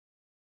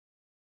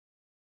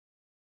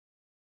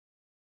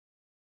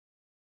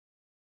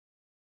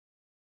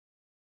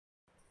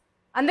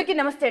అందరికీ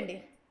నమస్తే అండి.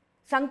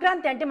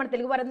 సంక్రాంతి అంటే మన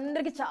తెలుగు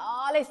వారందరికీ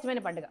చాలా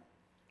ఇష్టమైన పండుగ.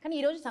 కానీ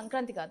ఈరోజు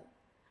సంక్రాంతి కాదు.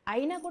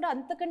 అయినా కూడా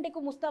అంతకంటే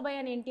ఎక్కువ ముస్తాబాయ్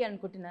అని ఏంటి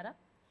అనుకుంటున్నారా?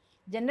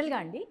 జనరల్గా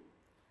అండి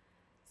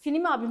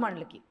సినిమా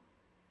అభిమానులకి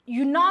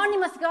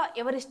యునానిమస్గా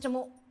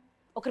ఎవరిష్టమో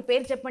ఒకరి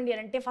పేరు చెప్పండి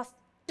అని అంటే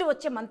ఫస్ట్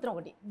వచ్చే మంత్రం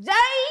ఒకటి,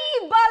 జై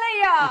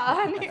బాలయ్య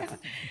అని.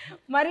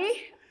 మరి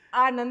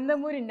ఆ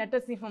Nandamuri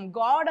నటసింహం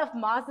God of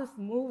masses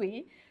movie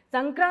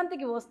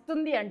సంక్రాంతికి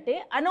వస్తుంది అంటే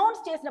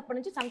అనౌన్స్ చేసినప్పటి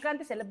నుంచి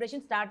సంక్రాంతి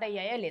సెలబ్రేషన్ స్టార్ట్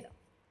అయ్యాయా లేదా?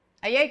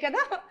 అయ్యాయి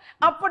కదా.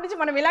 అప్పటి నుంచి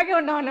మనం ఇలాగే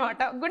ఉన్నాం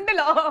అన్నమాట,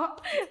 గుండెలో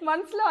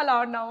మనసులో అలా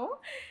ఉన్నాము.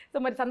 సో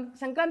మరి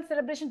సంక్రాంతి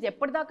సెలబ్రేషన్స్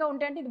ఎప్పటిదాకా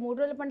ఉంటాయంటే ఇది 3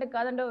 రోజుల పండుగ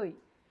కాదండి.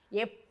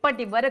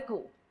 ఎప్పటి వరకు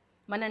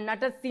మన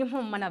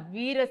నటసింహం మన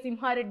వీర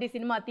సింహారెడ్డి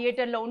సినిమా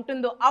థియేటర్లో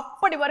ఉంటుందో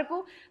అప్పటి వరకు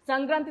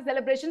సంక్రాంతి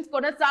సెలబ్రేషన్స్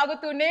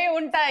కొనసాగుతూనే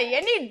ఉంటాయి.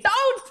 Any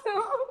doubts?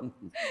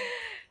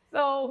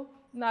 సో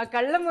నా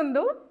కళ్ళ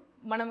ముందు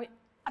మనం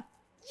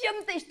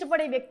అత్యంత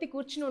ఇష్టపడే వ్యక్తి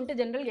కూర్చుని ఉంటే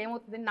జనరల్గా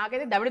ఏమవుతుంది,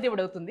 నాకైతే దబిడి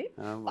అవుతుంది.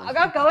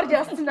 బాగా కవర్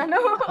చేస్తున్నాను.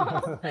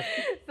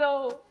 సో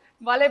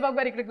బాలయ్య బాబు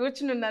గారు ఇక్కడ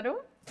కూర్చుని ఉన్నారు.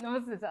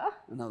 నమస్తే సార్.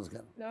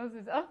 నమస్కారం.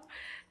 నమస్తే సార్.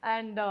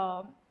 అండ్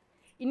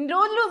ఇన్ని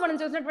రోజులు మనం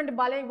చూసినటువంటి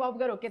బాలయ్య బాబు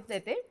గారు ఒక ఎత్తు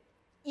అయితే,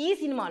 ఈ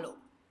సినిమాలో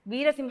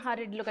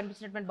వీరసింహారెడ్డిలో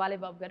కనిపించినటువంటి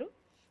బాలయ్య బాబు గారు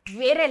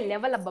వేరే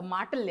లెవెల్. అబ్బా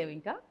మాటలు లేవు,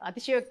 ఇంకా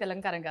అతిశయోక్తి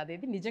అలంకారం కాదు,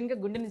 ఇది నిజంగా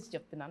గుండె నుంచి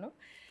చెప్తున్నాను.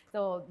 సో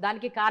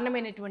దానికి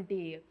కారణమైనటువంటి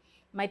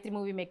మైత్రి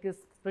మూవీ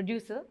మేకర్స్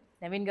ప్రొడ్యూసర్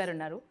నవీన్ గారు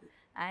ఉన్నారు.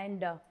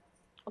 అండ్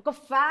ఒక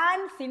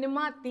ఫ్యాన్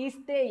సినిమా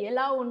తీస్తే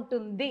ఎలా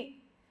ఉంటుంది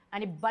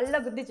అని బల్ల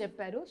గుద్ది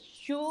చెప్పారు.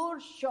 షూర్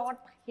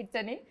షార్ట్ హిట్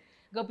అని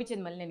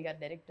గోపిచంద్ మలినేని గారు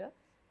డైరెక్టర్.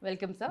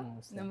 Welcome sir.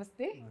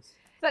 నమస్తే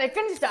సార్.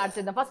 ఎక్కడి నుంచి స్టార్ట్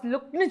చేద్దాం? ఫస్ట్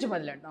లుక్ నుంచి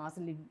మొదలెడదాం.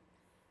 అసలు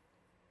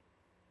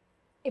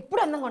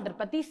ఎప్పుడు అందంగా ఉంటారు,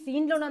 ప్రతి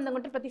సీన్లోనూ అందంగా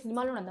ఉంటారు, ప్రతి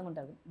సినిమాలోనూ అందంగా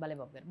ఉంటారు బాలయ్య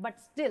బాబు గారు. బట్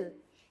స్టిల్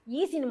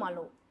ఈ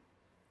సినిమాలో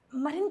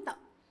మరింత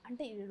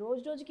అంటే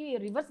రోజు రోజుకి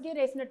రివర్స్ గేర్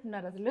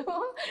వేసినట్టున్నారు అసలు,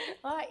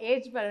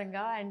 ఏజ్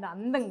పరంగా అండ్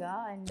అందంగా.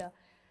 And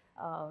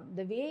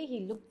the way he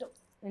looked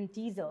in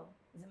teaser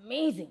is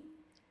amazing.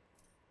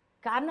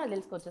 కారణాలు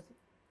తెలుసుకోవచ్చు అసలు.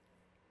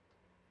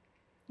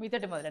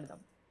 మీతోటి మొదలెడదాం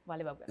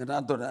బాలయ్య బాబు గారు.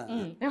 నాతో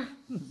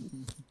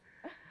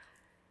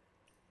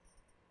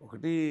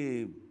ఒకటి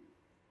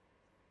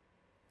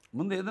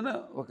ముందు ఏదైనా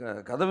ఒక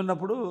కథ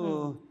విన్నప్పుడు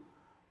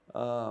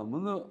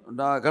ముందు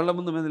నా కళ్ళ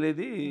ముందు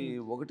మెదిలేది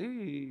ఒకటి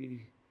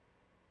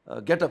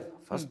గెటప్.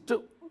 ఫస్ట్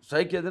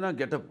స్ట్రైక్ ఏదైనా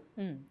గెటప్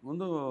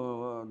ముందు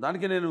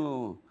దానికి నేను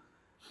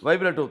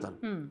వైబ్రేట్ అవుతాను.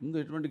 ముందు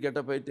ఎటువంటి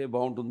గెటప్ అయితే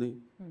బాగుంటుంది,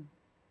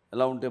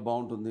 ఎలా ఉంటే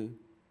బాగుంటుంది,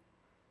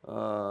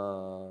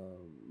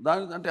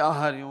 దాని అంటే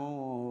ఆహార్యం,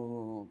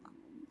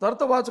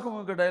 తర్వాత వాచకం,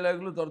 ఇంకా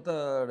డైలాగులు, తర్వాత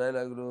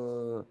డైలాగులు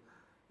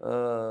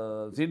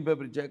సీన్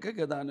పేపర్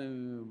ఇచ్చాక దాని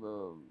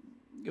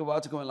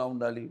వాచకం ఎలా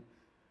ఉండాలి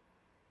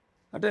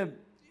అంటే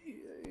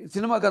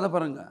సినిమా కథ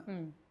పరంగా.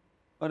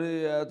 మరి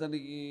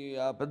అతనికి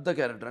ఆ పెద్ద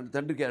క్యారెక్టర్ అంటే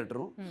తండ్రి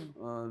క్యారెక్టరు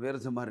వీర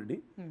సింహారెడ్డి,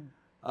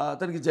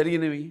 అతనికి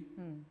జరిగినవి,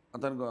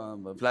 అతనికి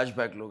ఫ్లాష్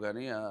బ్యాక్లు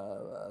కానీ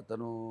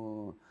అతను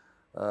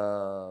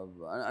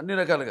అన్ని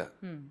రకాలుగా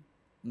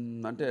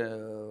అంటే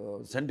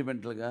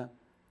సెంటిమెంటల్గా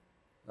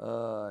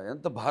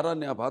ఎంత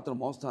భారాన్ని ఆ పాత్ర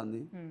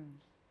మోస్తుంది.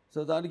 సో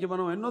దానికి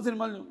మనం ఎన్నో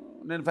సినిమాలు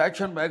నేను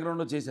ఫ్యాక్షన్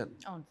బ్యాక్గ్రౌండ్లో చేశాను.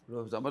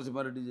 ఇప్పుడు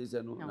సమరసింహారెడ్డి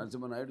చేశాను,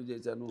 నరసింహనాయుడు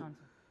చేశాను,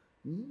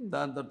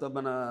 దాని తర్వాత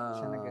మన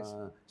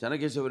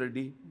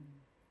చెన్నకేశవరెడ్డి.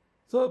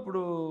 సో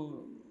ఇప్పుడు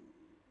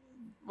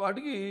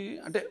వాటికి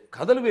అంటే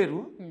కథలు వేరు,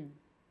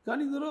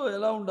 కానీ ఇందులో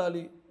ఎలా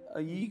ఉండాలి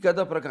ఈ కథ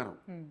ప్రకారం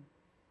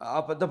ఆ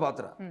పెద్ద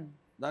పాత్ర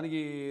దానికి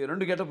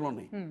 2 గెటప్లు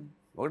ఉన్నాయి.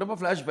 ఒకటేమో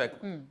flash back.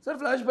 Sir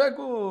flash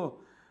back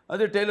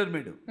అదే tailor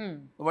made,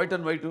 white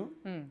and white,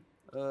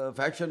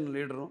 faction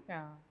leader.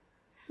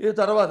 ఈ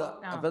తర్వాత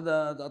పెద్ద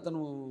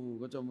అతను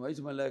కొంచెం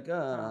వయసు మళ్ళాక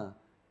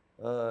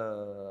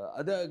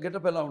అదే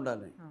గెటప్ ఎలా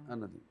ఉండాలి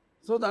అన్నది.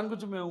 సో దాని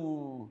గురించి మేము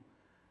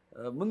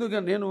ముందుగా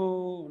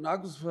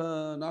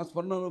నా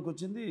స్మరణలోకి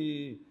వచ్చింది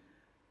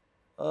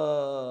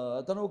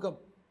అతను ఒక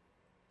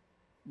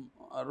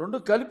 2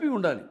 కలిపి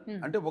ఉండాలి.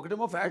 అంటే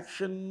ఒకటేమో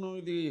ఫ్యాక్షన్,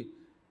 ఇది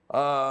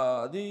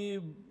అది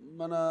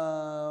మన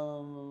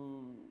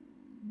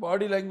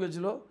బాడీ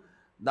లాంగ్వేజ్లో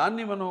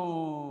దాన్ని మనం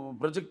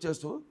ప్రొజెక్ట్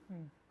చేస్తూ,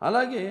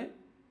 అలాగే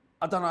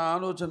అతని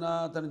ఆలోచన,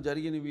 అతను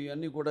జరిగినవి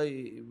అన్నీ కూడా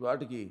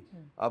వాటికి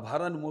ఆ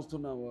భారాన్ని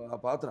మోస్తున్న ఆ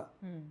పాత్ర,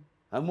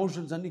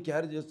 ఎమోషన్స్ అన్నీ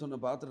క్యారీ చేస్తున్న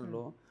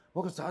పాత్రలో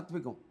ఒక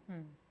సాత్వికం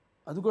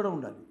అది కూడా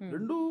ఉండాలి.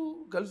 2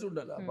 కలిసి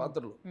ఉండాలి ఆ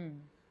పాత్రలో.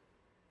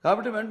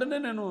 కాబట్టి వెంటనే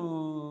నేను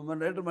మన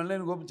డైరెక్టర్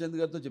మలినేని గోపిచంద్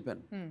గారితో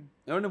చెప్పాను,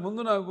 ఏమంటే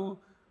ముందు నాకు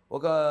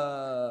ఒక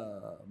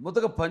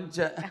ముతక పంచ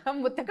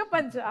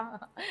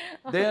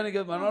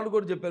దేనికి మనవాళ్ళు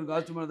కూడా చెప్పాను,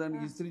 కాస్ట్యూమ్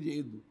దానికి ఇస్త్రీ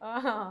చేయొద్దు,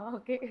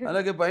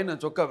 అలాగే పైన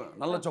చొక్కా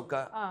నల్ల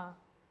చొక్కా,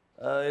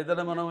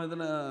 ఏదైనా మనం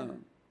ఏదైనా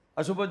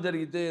అశుభం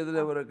జరిగితే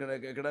ఏదైనా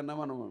ఎక్కడన్నా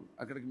మనం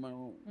అక్కడికి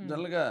మనం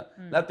జనరల్గా,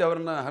 లేకపోతే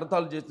ఎవరైనా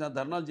హర్తాలు చేసినా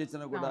ధర్నాలు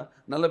చేసినా కూడా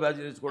నల్ల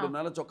బ్యాడ్జీలు వేసుకోవడం,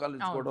 నల్ల చొక్కాలు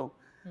వేసుకోవడం.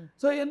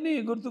 సో ఇవన్నీ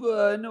గుర్తుకు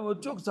అవన్నీ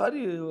వచ్చి ఒకసారి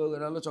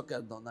నల్ల చొక్కా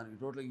వేద్దాం, దానికి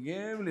టోటల్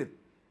ఏమి లేదు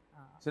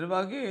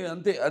సినిమాకి,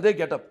 అంతే అదే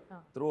గెటప్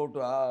త్రూ అవుట్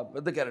ఆ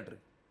పెద్ద క్యారెక్టర్.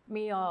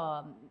 మీ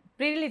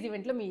ప్రీ రిలీజ్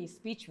ఈవెంట్లో మీ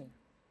స్పీచ్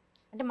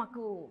అంటే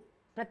మాకు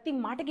ప్రతి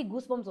మాటకి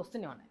గూస్ బంప్స్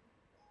వస్తూనే ఉన్నాయి.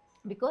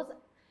 బికాజ్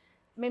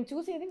మేము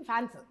చూసేది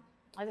ఫ్యాన్స్,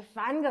 అది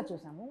ఫ్యాన్గా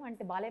చూసాము.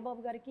 అంటే బాలయ్య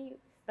బాబు గారికి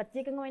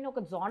ప్రత్యేకమైన ఒక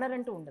జోనర్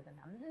అంటూ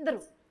ఉండదండి. అందరూ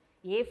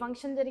ఏ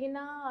ఫంక్షన్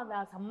జరిగినా అది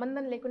ఆ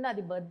సంబంధం లేకుండా,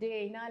 అది బర్త్డే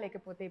అయినా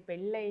లేకపోతే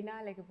పెళ్ళైనా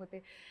లేకపోతే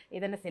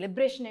ఏదైనా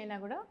సెలబ్రేషన్ అయినా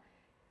కూడా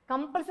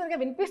కంపల్సరీగా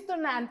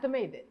వినిపిస్తున్న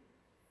యాంథమే ఇదే,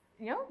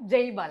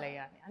 జై బాలయ్య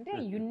అని. అంటే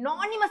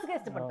యునానిమస్గా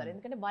ఇష్టపడతారు.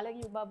 ఎందుకంటే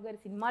బాలయ్య బాబు గారి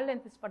సినిమాల్లో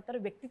ఎంత ఇష్టపడతారు,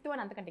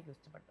 వ్యక్తిత్వాన్ని అంతకంటే ఎక్కువ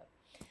ఇష్టపడతారు.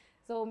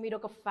 సో మీరు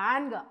ఒక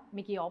ఫ్యాన్గా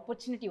మీకు ఈ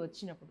ఆపర్చునిటీ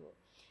వచ్చినప్పుడు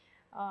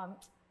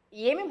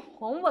ఏమేమి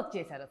హోంవర్క్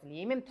చేశారు, అసలు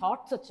ఏమేమి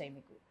థాట్స్ వచ్చాయి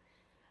మీకు?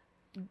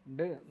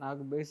 అంటే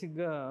నాకు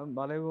బేసిక్గా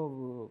బాలయ్య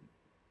బాబు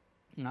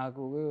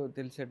నాకు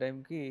తెలిసే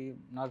టైంకి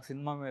నాకు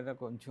సినిమా మీద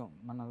కొంచెం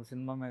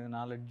సినిమా మీద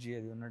నాలెడ్జ్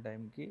అది ఉన్న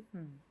టైంకి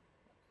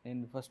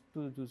నేను ఫస్ట్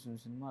చూసిన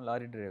cinema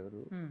lorry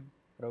driver,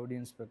 rowdy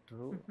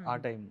inspector. ఆ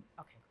టైం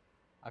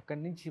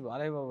అక్కడి నుంచి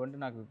బాలయ్య బాబు అంటే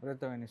నాకు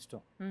విపరీతమైన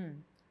ఇష్టం.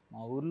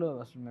 మా ఊర్లో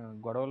అసలు మేము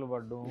గొడవలు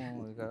పడ్డం,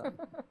 ఇక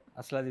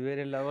అసలు అది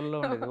వేరే లెవెల్లో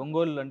ఉండేది.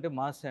 ఒంగోలు అంటే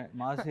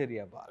మాస్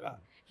ఏరియా బాగా.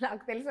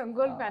 నాకు తెలిసి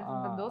ఒంగోలు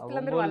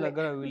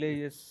దగ్గర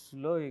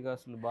విలేజెస్లో ఇక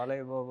అసలు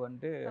బాలయ్య బాబు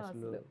అంటే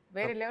అసలు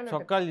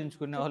చొక్కాలు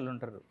దించుకునే వాళ్ళు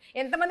ఉంటారు.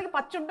 ఎంతమందికి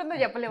పచ్చి ఉంటుందో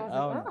చెప్పలేము.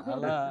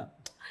 అలా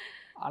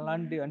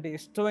అలాంటి అంటే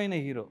ఇష్టమైన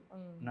హీరో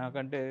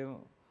నాకంటే.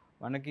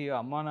 మనకి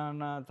అమ్మా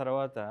నాన్న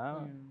తర్వాత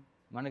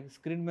మనకి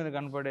స్క్రీన్ మీద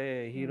కనపడే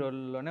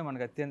హీరోల్లోనే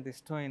మనకి అత్యంత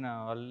ఇష్టమైన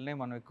వాళ్ళనే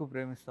మనం ఎక్కువ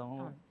ప్రేమిస్తాము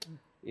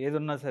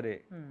ఏదున్నా సరే.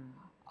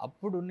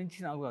 అప్పుడు నుంచి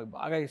నాకు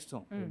బాగా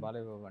ఇష్టం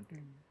బాలయ్య బాబు అంటే.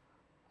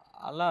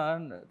 అలా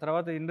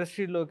తర్వాత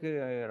ఇండస్ట్రీలోకి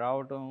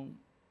రావటం,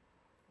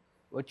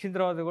 వచ్చిన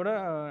తర్వాత కూడా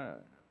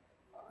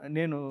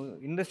నేను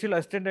ఇండస్ట్రీలో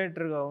అసిస్టెంట్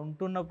డైరెక్టర్గా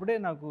ఉంటున్నప్పుడే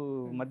నాకు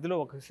మధ్యలో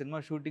ఒక సినిమా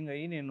షూటింగ్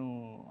అయ్యి నేను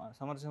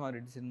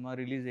సమరసింహారెడ్డి సినిమా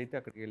రిలీజ్ అయితే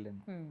అక్కడికి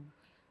వెళ్ళాను.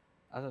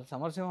 అసలు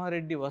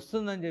సమరసింహారెడ్డి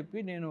వస్తుందని చెప్పి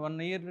నేను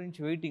 1 year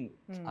నుంచి వెయిటింగ్.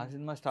 ఆ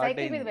సినిమా స్టార్ట్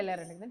అయింది.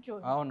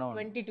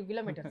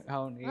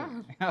 అవును.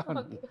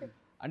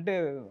 అంటే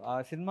ఆ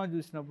సినిమా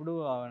చూసినప్పుడు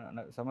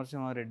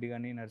సమరసింహారెడ్డి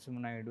కానీ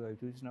నరసింహనాయుడు అవి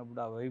చూసినప్పుడు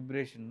ఆ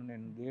వైబ్రేషన్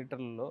నేను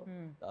థియేటర్లో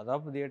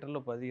దాదాపు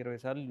 10-20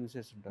 సార్లు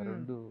చూసేస్తుంటాను.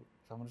 2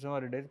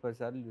 సమరసింహారెడ్డి అయితే 10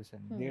 సార్లు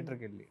చూశాను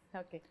థియేటర్కి వెళ్ళి.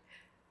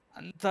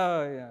 అంత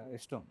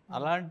ఇష్టం.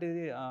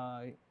 అలాంటిది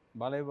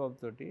బాలయ్య బాబు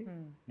తోటి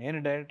నేను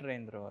డైరెక్టర్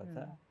అయిన తర్వాత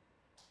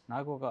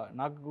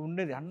నాకు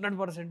ఉండేది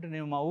 100%.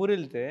 నేను మా ఊరు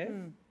వెళ్తే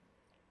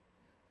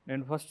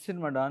నేను ఫస్ట్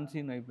సినిమా డాన్స్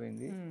సీన్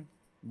అయిపోయింది,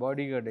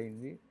 బాడీ గార్డ్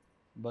అయింది,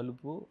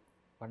 బలుపు,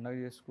 పండగ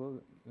చేసుకో,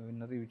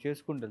 విన్నర్ ఇవి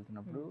చేసుకుంటూ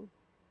వెళ్తున్నప్పుడు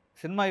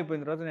సినిమా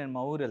అయిపోయిన తర్వాత నేను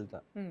మా ఊరు వెళ్తా.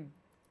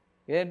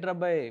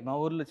 ఏంట్రబ్బాయి మా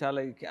ఊర్లో చాలా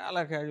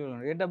క్యాజువల్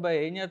ఉంది. ఏంటబ్బాయి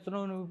ఏం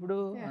చేస్తున్నావు నువ్వు ఇప్పుడు?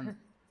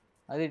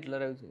 అది ఇట్లా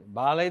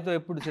బాలయ్యతో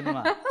ఎప్పుడు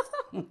సినిమా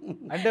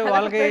అంటే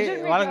వాళ్ళకి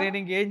నేను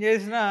ఇంకేం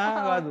చేసినా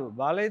కాదు,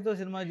 బాలయ్యతో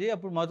సినిమా చేయి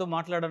అప్పుడు మాతో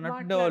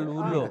మాట్లాడన్నట్టు వాళ్ళు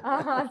ఊర్లో.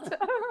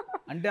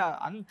 అంటే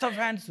అంత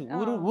ఫ్యాన్స్,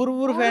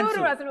 ఊరు ఫ్యాన్స్.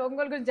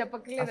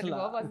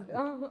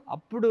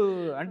 అప్పుడు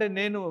అంటే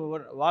నేను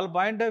వాళ్ళ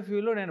పాయింట్ ఆఫ్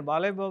వ్యూలో నేను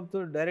బాలయ్య బాబుతో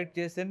డైరెక్ట్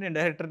చేస్తే నేను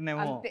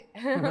డైరెక్టర్నేమో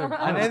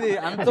అనేది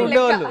అంత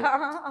ఉండేవాళ్ళు.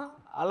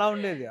 అలా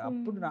ఉండేది.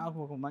 అప్పుడు నాకు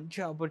ఒక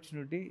మంచి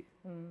ఆపర్చునిటీ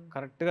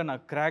కరెక్ట్గా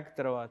నాకు క్రాక్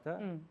తర్వాత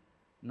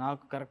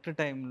నాకు కరెక్ట్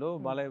టైంలో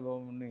బాలయ్య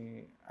బాబుని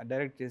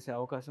డైరెక్ట్ చేసే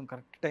అవకాశం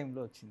కరెక్ట్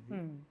టైంలో వచ్చింది.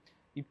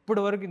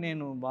 ఇప్పటి వరకు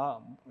నేను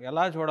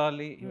ఎలా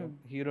చూడాలి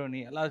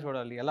హీరోని, ఎలా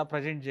చూడాలి, ఎలా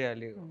ప్రజెంట్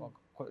చేయాలి,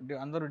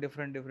 అందరూ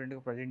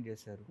డిఫరెంట్గా ప్రజెంట్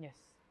చేశారు.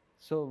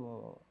 సో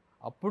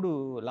అప్పుడు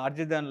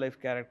లార్జర్ దాన్ లైఫ్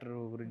క్యారెక్టర్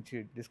గురించి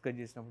డిస్కస్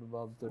చేసినప్పుడు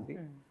బాబుతోటి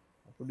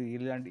అప్పుడు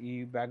ఈ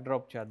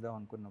బ్యాక్డ్రాప్ చేద్దాం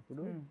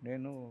అనుకున్నప్పుడు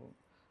నేను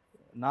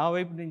నా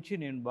వైపు నుంచి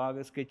నేను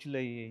బాగా స్కెచ్లు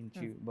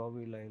వేయించి బాబు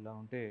ఇలా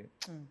ఉంటే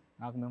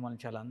నాకు మిమ్మల్ని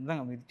చాలా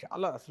అందంగా, మీది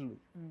చాలా అసలు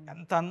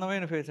ఎంత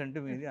అందమైన ఫేస్ అంటే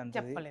మీది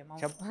అంతది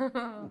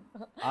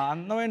ఆ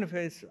అందమైన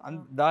ఫేస్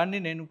దాన్ని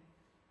నేను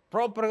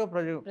ప్రాపర్గా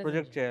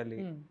ప్రొజెక్ట్ చేయాలి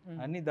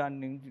అని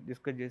దాన్ని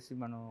డిస్కస్ చేసి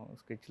మనం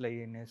స్కెచ్లు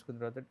అయ్యి నేర్చుకున్న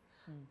తర్వాత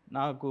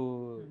నాకు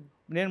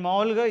నేను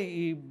మామూలుగా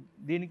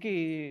దీనికి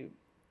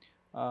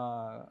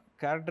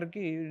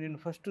క్యారెక్టర్కి నేను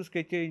ఫస్ట్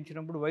స్కెచ్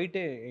వేయించినప్పుడు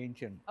వైటే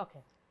వేయించాను.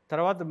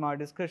 తర్వాత మా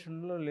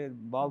డిస్కషన్లో లేదు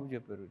బాబు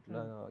చెప్పారు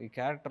ఇట్లా ఈ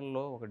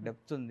క్యారెక్టర్లో ఒక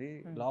డెప్త్ ఉంది,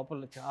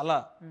 లోపల చాలా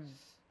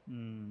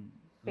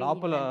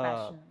లోపల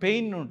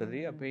పెయిన్ ఉంటుంది,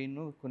 ఆ పెయిన్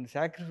కొన్ని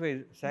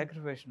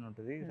సాక్రిఫైషన్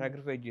ఉంటుంది,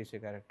 సాక్రిఫైస్ చేసే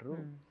క్యారెక్టరు.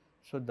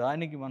 సో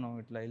దానికి మనం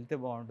ఇట్లా వెళ్తే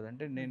బాగుంటుంది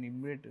అంటే నేను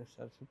ఇమ్మీడియట్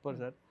సార్ సూపర్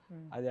సార్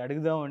అది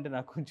అడుగుదామంటే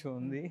నాకు కొంచెం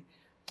ఉంది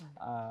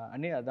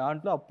అని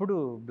దాంట్లో అప్పుడు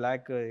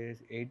బ్లాక్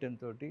 8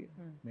 తోటి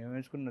మేము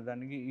వేసుకున్న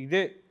దానికి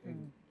ఇదే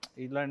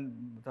ఇలాంటి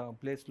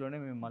ప్లేస్లోనే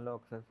మేము మళ్ళీ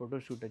ఒకసారి ఫోటో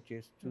షూట్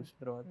చేసి చూసిన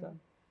తర్వాత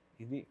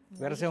ఇది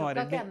వీరసింహ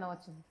రెడ్డి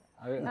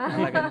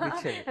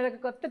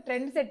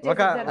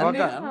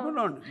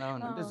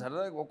అంటే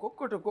సరదాగా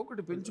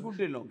ఒక్కొక్కటి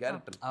పెంచుకుంటే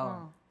క్యారెక్టర్.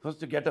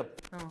 ఫస్ట్ గెటప్,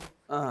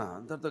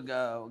 తర్వాత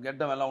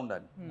గెడ్డం ఎలా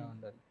ఉండాలి,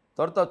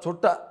 తర్వాత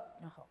చుట్ట,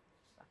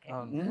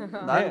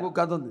 దానికి ఒక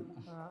కథ ఉంది.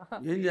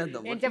 ఏం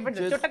చేద్దాం,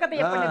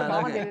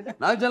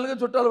 నాకు జనగా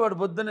చుట్టాలు వాడు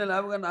పొద్దున్నే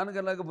లేవగా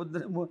నాన్నగారిలాగా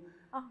పొద్దున్నే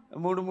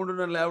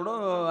 3-3:30 లేవడం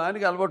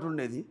ఆయనకి అలవాటు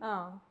ఉండేది.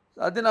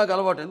 అది నాకు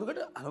అలవాటు.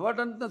 ఎందుకంటే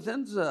అలవాటు అంత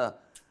సెన్స్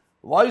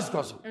వాయిస్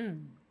కోసం,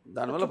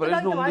 దానివల్ల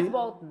ప్రయోజనం ఉంది.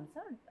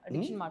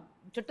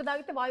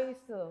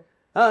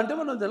 అంటే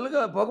మనం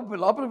తెల్లగా పొగ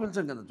లోపల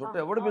పిలిచాం కదా, చుట్ట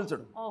ఎవడు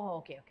పిలిచాడు.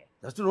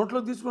 జస్ట్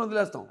నోట్లోకి తీసుకుని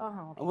వదిలేస్తాం.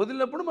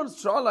 వదిలినప్పుడు మనం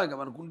స్ట్రా లాగా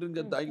మన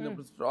కుంటిని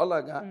తాగినప్పుడు స్ట్రా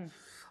లాగా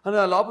అని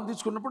ఆ లోపల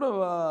తీసుకున్నప్పుడు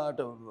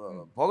అటు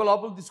పొగ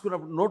లోపల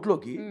తీసుకున్నప్పుడు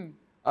నోట్లోకి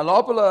ఆ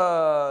లోపల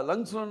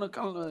లంగ్స్లో ఉన్న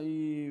ఈ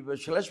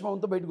శ్లేష్మం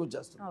అంతా బయటకు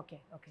వచ్చేస్తుంది.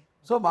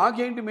 సో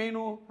మాకేంటి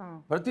మెయిన్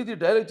ప్రతిదీ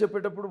డైలాగ్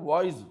చెప్పేటప్పుడు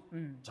వాయిస్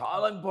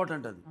చాలా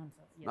ఇంపార్టెంట్. అది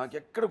నాకు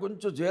ఎక్కడ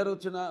కొంచెం జేర్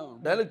వచ్చినా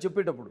డైలాగ్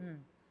చెప్పేటప్పుడు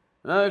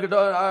ఇక్కడ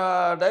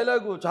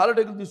డైలాగ్ చాలా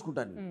టేకులు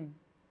తీసుకుంటాను,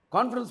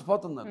 కాన్ఫిడెన్స్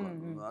పోతుంది నాకు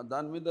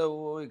దాని మీద.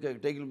 ఇక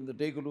టేకుల మీద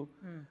టేకులు,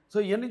 సో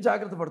ఇవన్నీ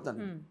జాగ్రత్త పడతాను.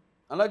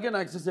 అలాగే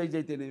నా ఎక్సర్సైజ్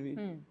అయితేనేవి.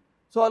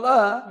 సో అలా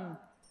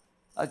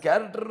ఆ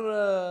క్యారెక్టర్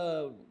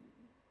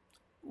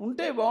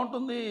ఉంటే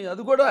బాగుంటుంది.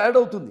 అది కూడా యాడ్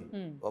అవుతుంది.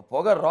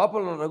 పొగ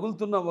లోపల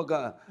రగులుతున్న ఒక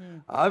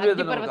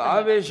ఆవేదన, ఒక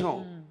ఆవేశం,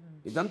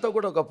 ఇదంతా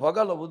కూడా ఒక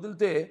పొగలో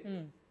వదిలితే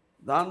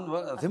దాని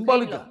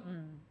సింబాలిక్గా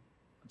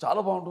చాలా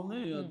బాగుంటుంది,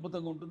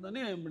 అద్భుతంగా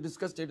ఉంటుందని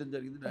డిస్కస్ చేయడం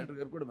జరిగింది. డైరెక్టర్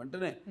గారు కూడా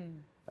వెంటనే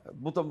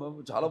అద్భుతం,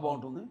 చాలా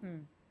బాగుంటుంది,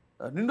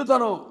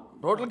 నిండుతనం,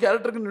 టోటల్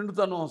క్యారెక్టర్కి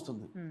నిండుతనం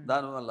వస్తుంది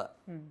దానివల్ల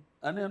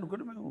అని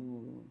అనుకుని మేము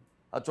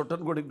ఆ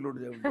చుట్టను కూడా ఇంక్లూడ్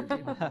చేయాలి.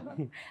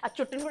 ఆ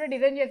చుట్టను కూడా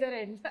డిజైన్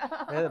చేశారండి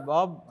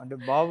బాబు. అంటే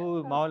బాబు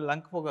మామూలు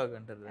లంక పొగాకు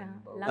అంటారు,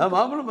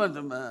 మామూలు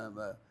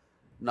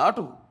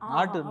నాటు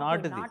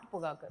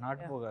పొగాకు.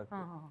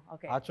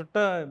 ఆ చుట్ట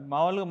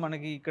మామూలుగా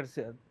మనకి ఇక్కడ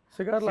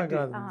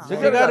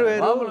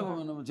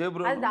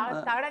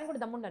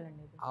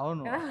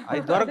అవును,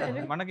 అవి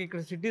దొరకవు మనకి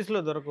ఇక్కడ సిటీస్ లో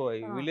దొరకవు,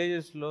 అవి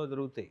విలేజెస్ లో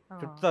దొరుకుతాయి.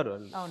 చుట్టారు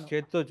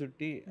చేత్తో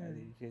చుట్టి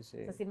అది చేసే.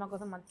 సినిమా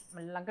కోసం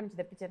లంక నుంచి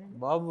తెప్పించారు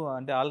బాబు.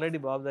 అంటే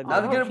ఆల్రెడీ బాబు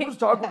దగ్గర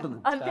స్టాక్ ఉంటుంది,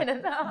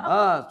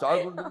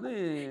 స్టాక్ ఉంటుంది.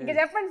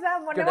 చెప్పండి సార్.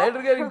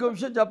 డైరెక్టర్ గారు ఇంకో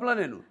విషయం చెప్పలా,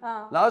 నేను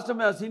లాస్ట్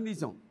టైం ఆ సీన్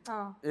తీసాం,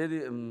 ఏది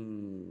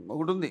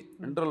ఒకటి ఉంది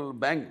ఇంటర్వల్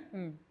బ్యాంక్,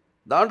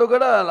 దాంట్లో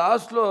కూడా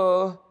లాస్ట్లో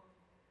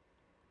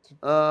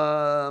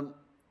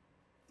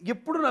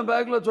ఎప్పుడు నా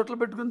బ్యాగ్లో చోట్ల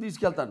పెట్టుకుని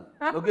తీసుకెళ్తాను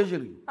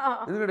లొకేషన్కి.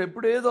 ఎందుకంటే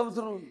ఎప్పుడు ఏదో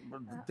అవసరం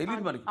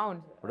తెలియదు మనకి.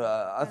 ఇప్పుడు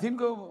ఆ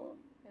సీన్కు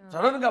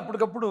సడన్గా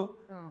అప్పటికప్పుడు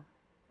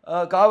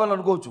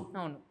కావాలనుకోవచ్చు.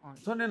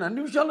 సో నేను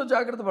అన్ని విషయాల్లో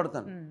జాగ్రత్త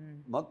పడతాను.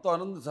 మొత్తం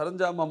ఆనంద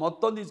సరంజామా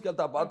మొత్తం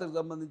తీసుకెళ్తా, ఆ పాత్రకు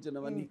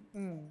సంబంధించినవన్నీ.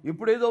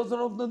 ఇప్పుడు ఏదో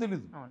అవసరం అవుతుందో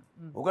తెలియదు.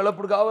 ఒకవేళ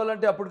అప్పుడు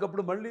కావాలంటే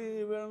అప్పటికప్పుడు మళ్ళీ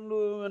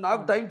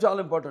నాకు టైం చాలా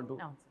ఇంపార్టెంట్.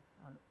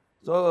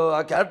 సో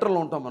ఆ క్యారెక్టర్లో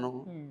ఉంటాం మనం,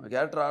 ఆ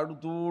క్యారెక్టర్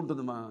ఆడుతూ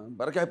ఉంటుంది. మా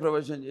బరకాయ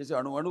ప్రవేశం చేసి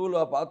అణువులు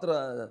ఆ పాత్ర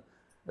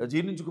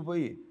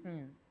జీర్ణించుకుపోయి,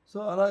 సో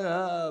అలాగా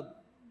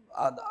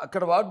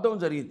అక్కడ వాడడం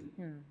జరిగింది.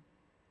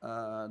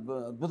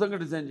 అద్భుతంగా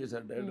డిజైన్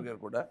చేశారు డైరెక్టర్ గారు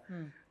కూడా.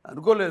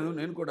 అనుకోలేదు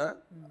నేను కూడా,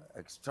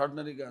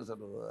 ఎక్స్ట్రాడినరీగా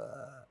అసలు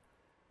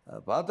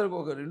పాత్రకు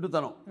ఒక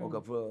నిండుతనం, ఒక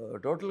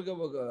టోటల్గా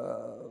ఒక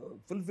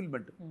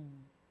ఫుల్ఫిల్మెంట్,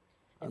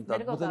 అంత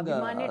అద్భుతంగా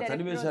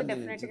సన్నివేశాన్ని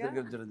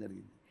చిత్రీకరించడం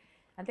జరిగింది.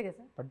 అంతే కదా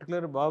సార్.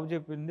 పర్టికులర్ బాబు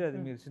చెప్పింది అది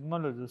మీరు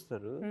సినిమాలో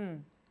చూస్తారు.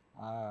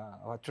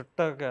 చుట్ట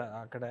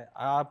అక్కడ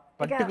ఆ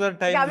పర్టికులర్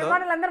టైం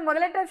అభిమానులందరూ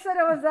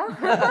మొదలెట్టేస్తారు సార్.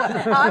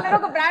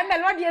 ఒక బ్రాండ్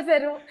అలవాటు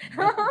చేశారు.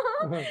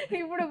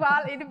 ఇప్పుడు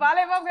ఇది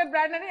బాలయ్య బాబు గారి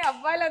బ్రాండ్ అని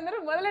అబ్బాయిలందరూ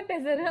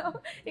మొదలెట్టేశారు.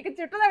 ఇక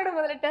చుట్ట దగ్గర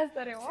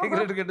మొదలెట్టేస్తారేమో.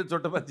 సిగరెట్ కంటే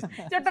చుట్ట పంచి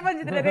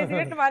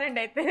సిగరెట్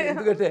మారండి అయితే.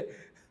 ఎందుకంటే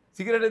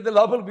సిగరెట్ అయితే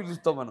లోపల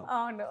పీలుస్తాం మనం,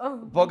 అవును,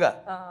 పొగ,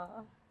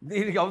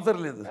 దీనికి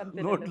అవసరం లేదు,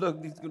 నోట్లోకి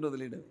తీసుకుని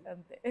వదిలేయడం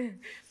అంతే.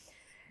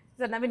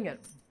 సార్ నవీన్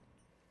గారు,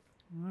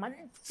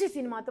 మంచి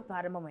సినిమాతో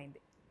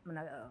ప్రారంభమైంది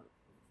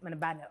మన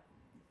బ్యానర్.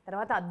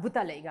 తర్వాత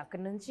అద్భుతాలే, ఇక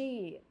అక్కడి నుంచి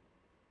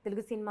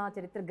తెలుగు సినిమా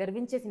చరిత్ర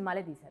గర్వించే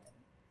సినిమాలే తీశారు.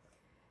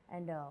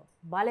 అండ్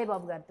బాలయ్య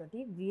బాబు గారితో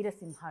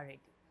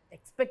వీరసింహారెడ్డి,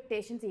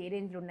 ఎక్స్పెక్టేషన్స్ ఏ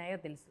రేంజ్లో ఉన్నాయో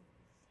తెలుసు.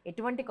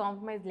 ఎటువంటి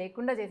కాంప్రమైజ్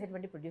లేకుండా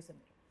చేసేటువంటి ప్రొడ్యూసర్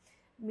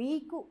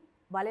మీకు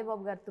బాలయ్య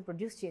బాబు గారితో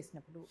ప్రొడ్యూస్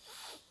చేసినప్పుడు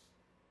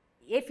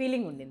ఏ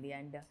ఫీలింగ్ ఉండింది?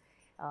 అండ్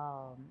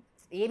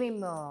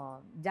ఏమేమి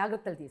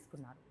జాగ్రత్తలు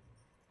తీసుకున్నారు?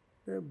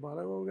 అంటే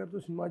బాలయ్య బాబు గారితో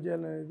సినిమా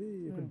చేయాలనేది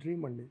ఒక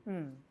డ్రీమ్ అండి.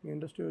 మేము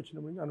ఇండస్ట్రీ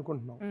వచ్చినప్పటి నుంచి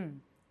అనుకుంటున్నాం,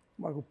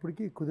 మాకు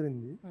ఇప్పటికీ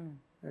కుదిరింది.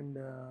 అండ్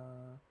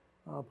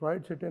ఆ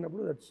ప్రాజెక్ట్ సెట్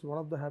అయినప్పుడు that's one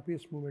of the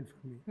happiest moments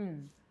for me.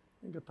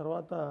 ఇంకా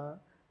తర్వాత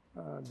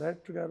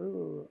డైరెక్టర్ గారు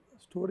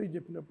స్టోరీ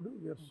చెప్పినప్పుడు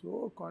వీఆర్ సో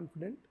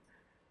కాన్ఫిడెంట్,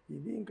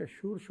 ఇది ఇంకా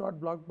షూర్ షార్ట్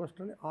బ్లాక్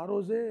బస్టర్ అని ఆ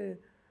రోజే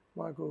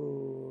మాకు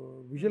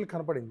విజువల్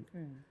కనపడింది.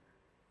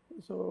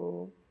 సో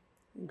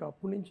ఇంకా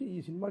అప్పటి నుంచి ఈ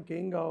సినిమాకి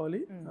ఏం కావాలి,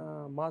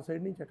 మా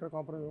సైడ్ నుంచి ఎక్కడ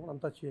కాంప్రమైజ్ అవ్వకుండా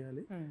అంతా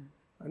చేయాలి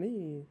అని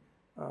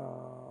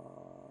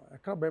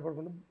ఎక్కడ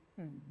భయపడకుండా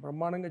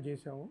బ్రహ్మాండంగా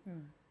చేసాము.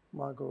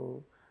 మాకు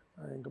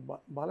ఇంకా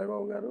బాలయ్య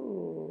బాబు గారు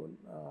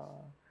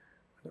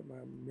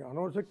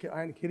అనవసర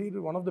ఆయన career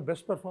one of the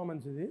best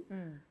performance ఇది.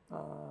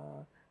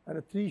 ఆయన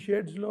 3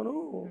 షేడ్స్లోనూ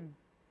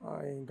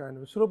ఇంకా ఆయన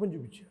విశ్వరూపం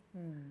చూపించారు.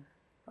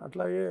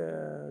 అట్లాగే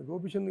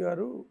గోపిచంద్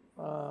గారు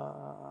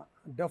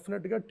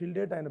డెఫినెట్గా టిల్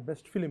డేట్ ఆయన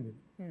బెస్ట్ ఫిలిం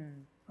ఇది,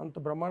 అంత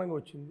బ్రహ్మాండంగా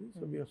వచ్చింది.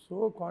 So we are so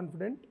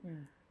confident.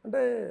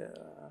 అంటే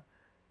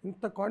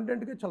ఇంత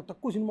కాన్ఫిడెంట్గా చాలా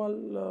తక్కువ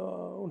సినిమాల్లో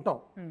ఉంటాం,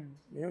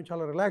 మేము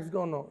చాలా రిలాక్స్గా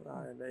ఉన్నాం.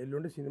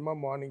 ఎల్లుండి cinema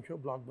morning show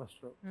block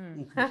buster,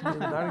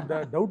 దానికి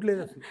డౌట్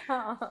లేదు అసలు.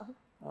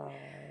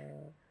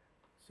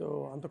 సో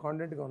అంత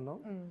కాన్ఫిడెంట్గా ఉన్నాం.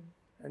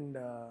 And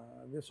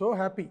we are so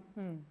happy.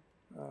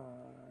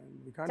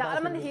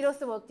 చాలా మంది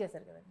హీరోస్తో వర్క్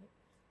చేశారు కదండి,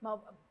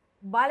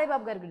 బాలయ్య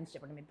బాబు గారి గురించి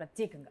చెప్పండి మీరు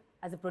ప్రత్యేకంగా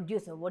as a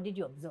producer. What did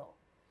you observe?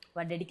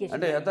 వాడి డెడికేషన్.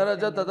 అంటే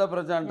యథారాజ తథా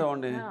ప్రజ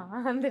అంటామండి.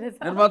 అంతేనా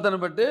సార్? నిర్మాతను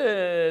బట్టి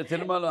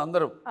సినిమాలు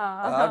అందరూ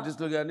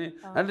ఆర్టిస్టులు కానీ,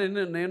 అంటే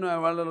నేను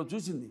వాళ్ళలో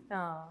చూసింది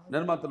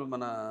నిర్మాతలు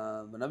మన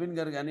నవీన్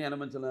గారు కానీ,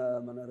 యనమంచల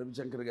మన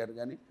రవిశంకర్ గారు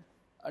కానీ,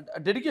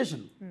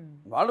 డెడికేషన్,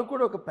 వాళ్ళకు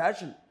కూడా ఒక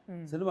ప్యాషన్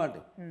సినిమా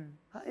అంటే.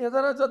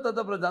 యథారాజ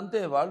తథా ప్రజ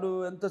అంతే. వాళ్ళు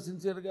ఎంత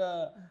సిన్సియర్గా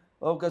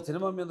ఒక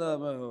సినిమా మీద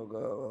ఒక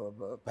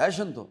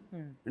ప్యాషన్తో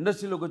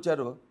ఇండస్ట్రీలోకి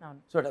వచ్చారు.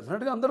 సో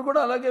డెఫినెట్గా అందరూ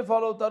కూడా అలాగే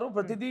ఫాలో అవుతారు.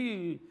 ప్రతిదీ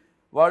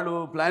వాళ్ళు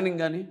ప్లానింగ్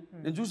కానీ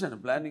నేను చూశాను,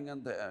 ప్లానింగ్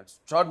అంత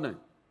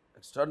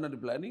ఎక్స్ట్రాడినరీ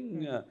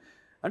ప్లానింగ్.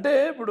 అంటే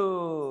ఇప్పుడు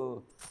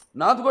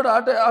నాది కూడా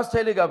ఆ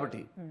స్టైలే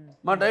కాబట్టి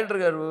మా డైరెక్టర్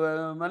గారు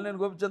మల్లేని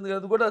గోపిచంద్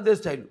గారిది కూడా అదే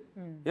స్టైల్.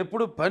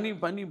 ఎప్పుడు పని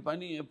పని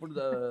పని ఎప్పుడు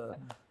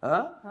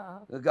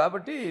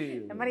కాబట్టి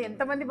మరి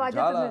ఎంతమంది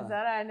బాధ్యత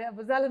సార్ ఆయన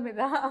భుజాల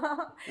మీద.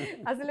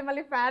 అసలు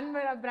మళ్ళీ ఫ్యాన్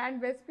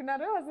బ్రాండ్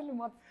వేసుకున్నారు, అసలు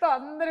మొత్తం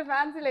అందరి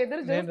ఫ్యాన్స్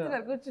ఎదురు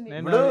చూస్తున్నారు కూర్చుని.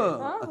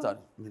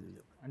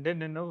 అంటే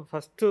నేను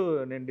ఫస్ట్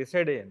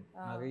డిసైడ్ అయ్యాను,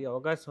 నాకు ఈ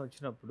అవకాశం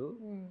వచ్చినప్పుడు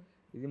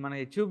ఇది మన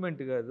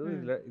అచీవ్మెంట్ కాదు,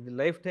 ఇది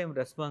లైఫ్ టైం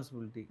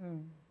రెస్పాన్సిబిలిటీ.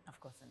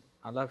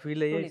 అలా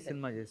ఫీల్ అయ్యే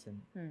సినిమా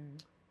చేశాను.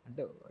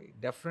 అంటే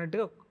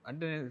డెఫినెట్గా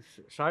అంటే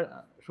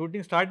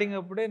షూటింగ్ స్టార్టింగ్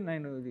అప్పుడే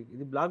నేను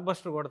ఇది బ్లాక్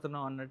బస్టర్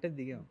కొడుతున్నాం అన్నట్టే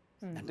దిగాం.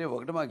 అంటే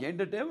ఒకటి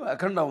మాకేంటంటే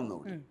అఖండ ఉంది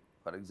ఒకటి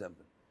ఫర్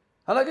ఎగ్జాంపుల్.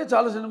 అలాగే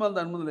చాలా సినిమాలు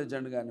దాని ముందు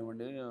లెజెండ్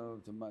కానివ్వండి,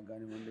 సినిమా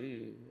కానివ్వండి,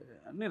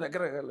 అన్ని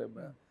రకరకాల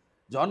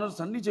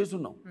జానర్స్ అన్నీ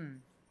చేసున్నాం.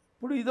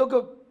 ఇప్పుడు ఇదొక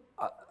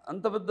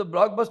అంత పెద్ద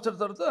బ్లాక్ బస్టర్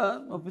తర్వాత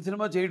ఒక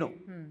సినిమా చేయడం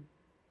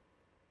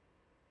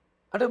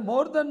అంటే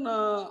మోర్ దెన్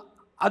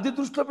అది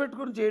దృష్టిలో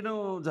పెట్టుకుని చేయడం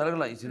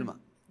జరగల ఈ సినిమా.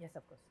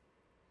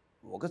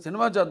 ఒక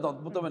సినిమా చేద్దాం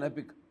అద్భుతమైన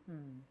ఎపిక్,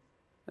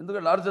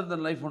 ఎందుకంటే లార్జర్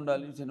దెన్ లైఫ్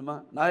ఉండాలి సినిమా.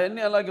 నా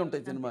అన్నీ అలాగే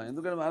ఉంటాయి సినిమా,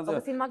 ఎందుకంటే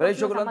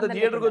ప్రేక్షకులు అంతా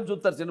థియేటర్కి వచ్చి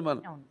చూస్తారు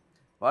సినిమాలు.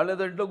 వాళ్ళు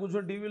ఏదో ఇంట్లో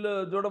కూర్చొని టీవీలో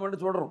చూడమంటే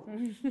చూడరు.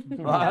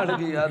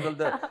 వాళ్ళకి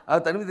ఆ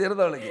తనివి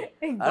తీరదు వాళ్ళకి.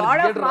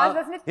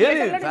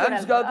 ఏది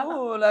ఫ్యాన్స్ కాదు,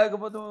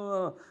 లేకపోతే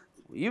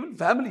ఈవెన్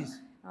ఫ్యామిలీస్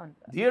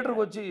థియేటర్కి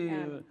వచ్చి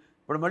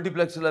ఇప్పుడు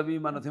మల్టీప్లెక్స్లు అవి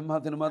మన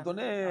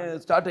సినిమాతోనే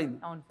స్టార్ట్ అయింది.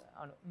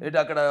 ఏంటి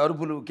అక్కడ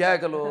అరుపులు,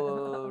 కేకలు,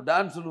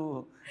 డాన్సులు,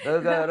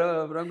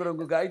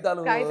 రంగురంగు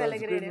కాగితాలు,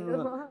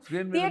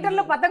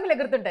 థియేటర్లో పతంగులు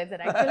ఎగురుతుంటాయి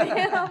సార్.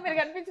 మీరు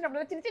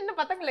కనిపించినప్పుడు చిన్న చిన్న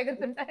పతంగులు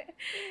ఎగురుతుంటాయి.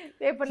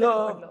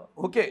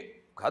 ఓకే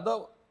కథ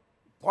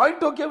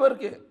పాయింట్ ఓకే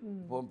వరకే,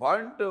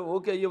 పాయింట్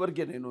ఓకే అయ్యే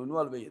వరకే నేను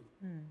ఇన్వాల్వ్ అయ్యేది.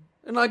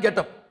 నా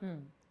గెటప్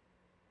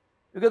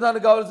ఇక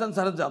దానికి కావాల్సిన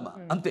సరజామా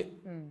అంతే.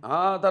 ఆ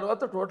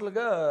తర్వాత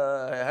టోటల్గా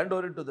hand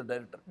over to the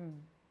director.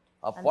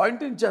 ఆ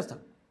పాయింట్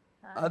ఇచ్చేస్తాను.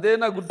 అదే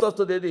నాకు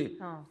గుర్తొస్తుంది. ఏది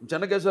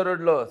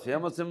చెన్నకేశ్వరరెడ్డిలో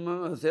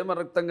సేమ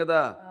రక్తం కదా,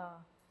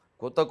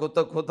 కొత్త కొత్త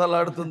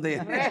కొత్తలాడుతుంది.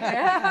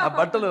 ఆ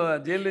బట్టలు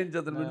జైలు నుంచి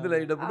అతను విడుదల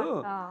అయ్యేటప్పుడు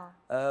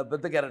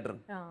పెద్ద క్యారెక్టర్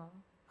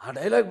ఆ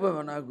డైలాగ్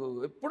నాకు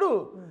ఎప్పుడు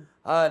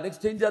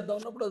నెక్స్ట్ ఏం చేద్దాం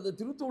ఉన్నప్పుడు అది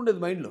తిరుగుతూ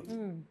ఉండేది మైండ్లో.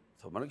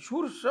 సో మనకి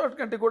షూర్ షాట్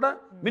కంటే కూడా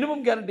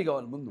మినిమం గ్యారంటీ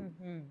కావాలి ముందు.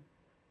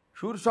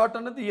 షూర్ షాట్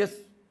అన్నది ఎస్,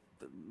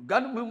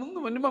 కానీ ముందు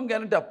మినిమం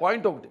గ్యారంటీ ఆ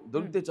పాయింట్ ఒకటి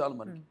దొరికితే చాలు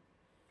మనకి.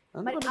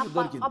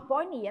 ఆ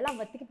పాయింట్ ఎలా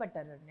వెతికి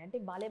పట్టారు అంటే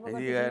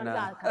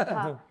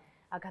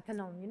ఆ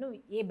కథనం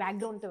ఏ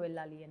బ్యాక్గ్రౌండ్ తో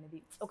వెళ్ళాలి అనేది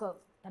ఒక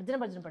తర్జన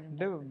భర్జన పడి.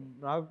 అంటే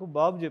నాకు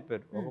బాబు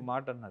చెప్పారు ఒక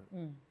మాట అన్నారు.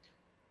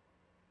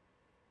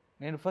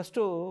 నేను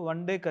ఫస్ట్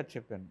 1 day కథ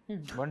చెప్పాను.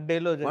 1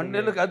 dayలో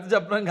కథ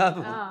చెప్పడం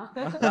కాదు,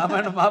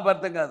 రామాయణం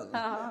మహాభారతం కాదు,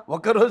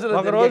 ఒక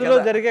రోజులో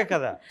జరిగే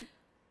కదా.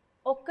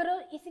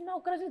 ఈ సినిమా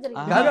ఒక్క రోజు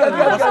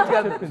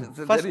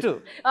ఫస్ట్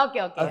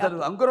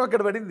అంకురం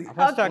అక్కడ పడింది.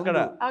 ఫస్ట్ అక్కడ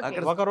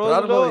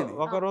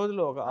ఒక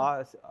రోజులో ఒక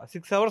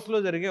 6 hours లో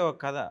జరిగే ఒక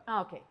కథ.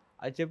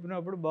 అది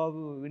చెప్పినప్పుడు బాబు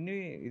విని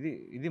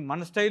ఇది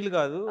మన స్టైల్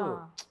కాదు,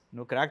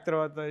 నువ్వు క్రాక్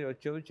తర్వాత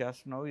వచ్చావు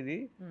చేస్తున్నావు ఇది,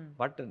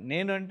 బట్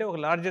నేను అంటే ఒక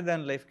లార్జర్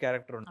దాన్ లైఫ్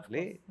క్యారెక్టర్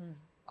ఉండాలి.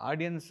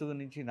 ఆడియన్స్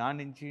నుంచి నా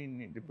నుంచి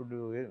ఇప్పుడు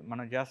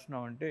మనం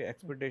చేస్తున్నాం అంటే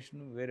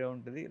ఎక్స్పెక్టేషన్ వేరే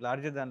ఉంటుంది,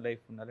 లార్జర్ దాన్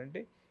లైఫ్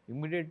ఉండాలంటే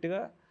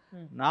ఇమ్మీడియట్గా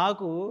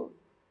నాకు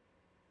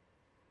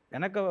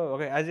వెనక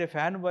ఒక యాజ్ ఏ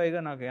ఫ్యాన్ బాయ్గా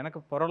నాకు వెనక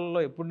పొరల్లో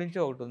ఎప్పటి నుంచో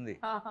ఒకటి ఉంది,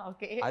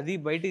 అది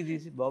బయటికి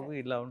తీసి బాబు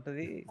ఇలా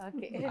ఉంటుంది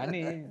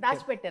అని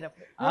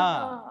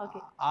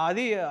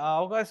అది ఆ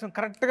అవకాశం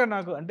కరెక్ట్గా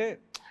నాకు. అంటే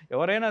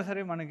ఎవరైనా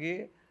సరే మనకి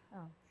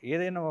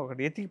ఏదైనా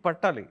ఒకటి ఎతికి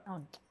పట్టాలి,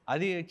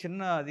 అది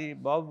అది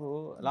బాబు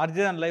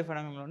లార్జర్ దాన్ లైఫ్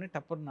అనగానే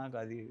టప్పర్ నాకు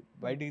అది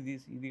బయటికి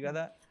తీసి ఇది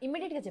కదా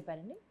ఇమ్మీడియట్గా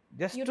చెప్పారండి.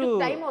 జస్ట్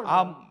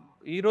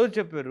ఈరోజు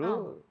చెప్పారు,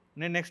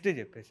 నేను నెక్స్ట్ డే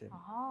చెప్పేసాను.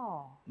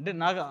 అంటే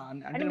నాకు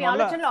అంటే నా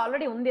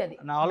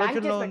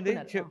ఆలోచనలో ఉంది.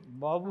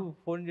 బాబు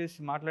ఫోన్ చేసి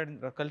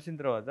కలిసిన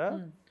తర్వాత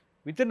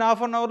విత్ ఇన్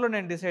 ½ an hour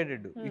నేను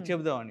డిసైడెడ్ ఇది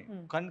చెబుదామని.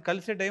 కానీ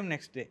కలిసే టైం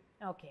నెక్స్ట్ డే.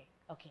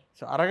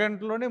 సో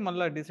అరగంటలోనే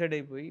మళ్ళీ డిసైడ్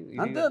అయిపోయి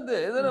అంతే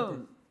ఏదైనా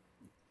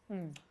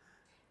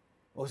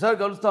ఒకసారి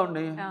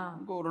కలుస్తామండి,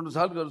 ఇంకో 2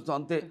 సార్లు కలుస్తాం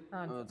అంతే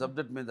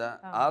సబ్జెక్ట్ మీద.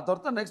 ఆ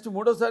తర్వాత నెక్స్ట్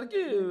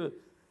 3వసారికి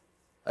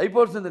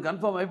అయిపోవాల్సింది,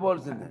 కన్ఫర్మ్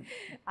అయిపోవాల్సింది.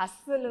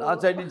 అసలు నా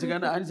సైడ్ నుంచి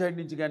కానీ ఆయన సైడ్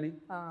నుంచి కానీ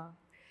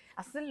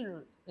అసలు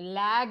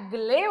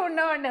లాగ్లే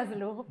ఉండవండి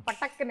అసలు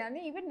పటక్కని. అని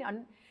ఈవెన్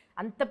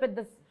అంత పెద్ద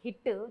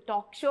హిట్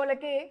టాక్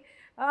షోలకే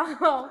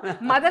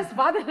మదర్స్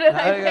ఫాదర్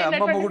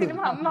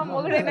అమ్మ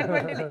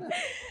మొగుడైనటువంటిది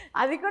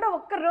అది కూడా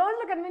ఒక్క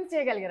రోజులో కన్విన్స్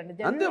చేయగలిగారండి.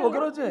 అంతే, ఒక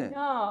రోజే.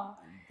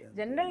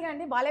 జనరల్గా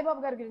అండి బాలయ్య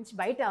బాబు గారి గురించి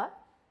బయట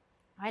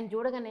ఆయన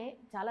చూడగానే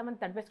చాలామంది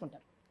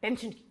తడిపేసుకుంటారు,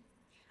 టెన్షన్కి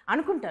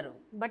అనుకుంటారు.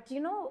 But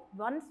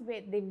once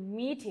they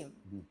meet him,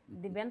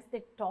 once they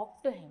talk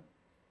to him,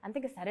 అంతే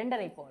ఇంకా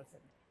సరెండర్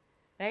అయిపోవాల్సింది.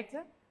 Right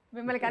sir?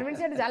 మిమ్మల్ని కన్విన్స్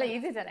చేయడం చాలా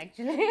ఈజీ సార్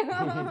యాక్చువల్లీ.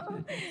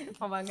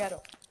 మా బంగారు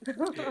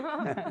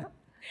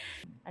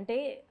అంటే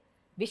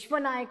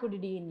విశ్వనాయకుడి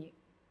డిఎన్ఏ,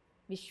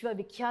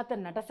 విశ్వవిఖ్యాత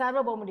నట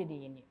సార్వభౌముడి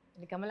డిఎన్ఏ,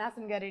 ఇది కమల్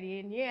హాసన్ గారి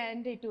డిఎన్ఏ,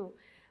 అండ్ ఇటు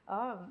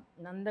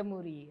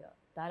నందమూరి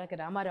తారక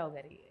రామారావు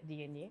గారి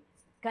డిఎన్ఏ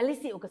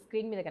కలిసి ఒక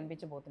స్క్రీన్ మీద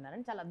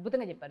కనిపించబోతున్నారని చాలా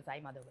అద్భుతంగా చెప్పారు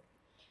సాయి మాధవ్ గారు.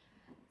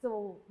 సో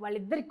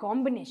వాళ్ళిద్దరి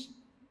కాంబినేషన్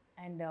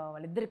అండ్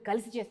వాళ్ళిద్దరు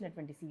కలిసి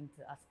చేసినటువంటి సీన్స్,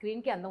 ఆ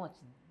స్క్రీన్కి అందం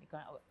వచ్చింది.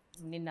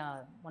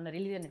 మొన్న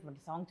రిలీజ్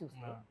అయినటువంటి సాంగ్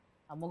చూస్తే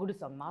ఆ మొగుడు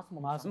సాంగ్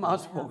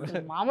మాస్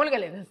మామూలుగా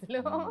లేదు అసలు.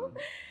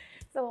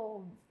 సో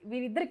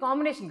వీరిద్దరి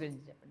కాంబినేషన్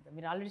గురించి చెప్పండి.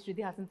 మీరు ఆల్రెడీ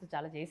శృతి హాసన్తో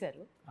చాలా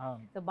చేశారు.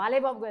 సో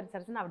బాలయ్య బాబు గారి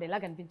సరసన ఆవిడ ఎలా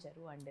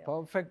కనిపించారు? అండ్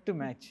పర్ఫెక్ట్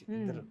మ్యాచ్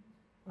ఇద్దరు.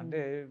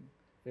 అంటే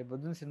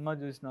రేపొద్దున సినిమా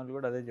చూసిన వాళ్ళు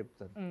కూడా అదే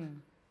చెప్తారు.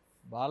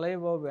 బాలయ్య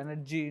బాబు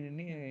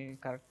ఎనర్జీని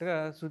కరెక్ట్గా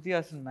శృతి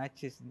హాసన్ మ్యాచ్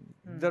చేసింది.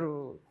 ఇద్దరు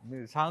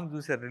మీరు సాంగ్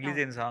చూసారు, రిలీజ్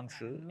అయిన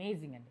సాంగ్స్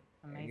అమేజింగ్ అండి,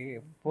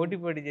 పోటీ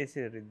పడి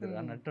చేసారు ఇద్దరు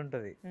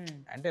అన్నట్టుంటది.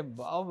 అంటే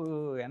బాబు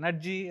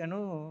ఎనర్జీ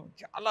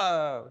చాలా,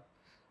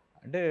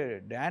 అంటే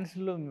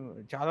డాన్స్లో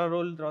చాలా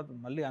రోజుల తర్వాత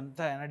మళ్ళీ అంత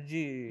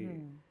ఎనర్జీ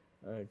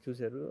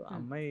చూశారు.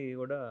 అమ్మాయి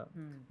కూడా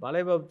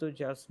బాలయ్య బాబుతో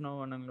చేస్తున్నాం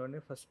అనగానే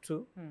ఫస్ట్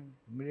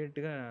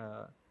ఇమ్మీడియట్గా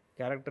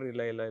క్యారెక్టర్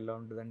ఇలా ఇలా ఇలా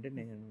ఉంటుందంటే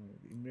నేను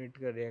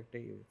ఇమ్మీడియట్గా రియాక్ట్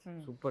అయ్యి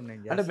సూపర్.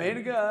 నేను అంటే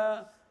మెయిన్గా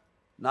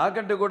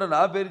నాకంటే కూడా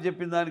నా పేరు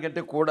చెప్పిన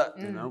దానికంటే కూడా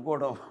నేను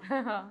అనుకోవడం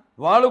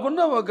వాళ్ళకున్న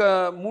ఒక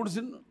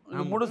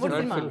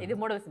ఇది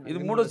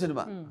మూడో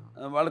సినిమా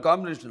వాళ్ళ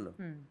కాంబినేషన్లో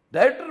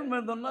డైరెక్టర్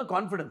మీద ఉన్న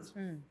కాన్ఫిడెన్స్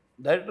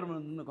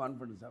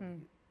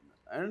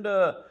అండ్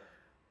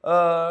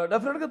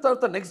డెఫినెట్గా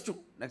తర్వాత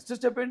నెక్స్ట్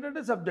స్టెప్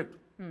ఏంటంటే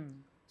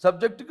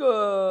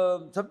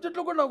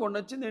సబ్జెక్ట్లో కూడా నాకు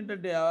నచ్చింది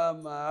ఏంటంటే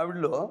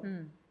ఆవిడలో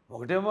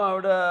ఒకటేమో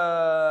ఆవిడ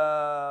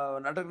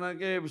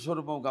నటనకే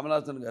విశ్వరూపం కమల్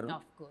హాసన్ గారు,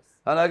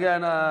 అలాగే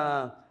ఆయన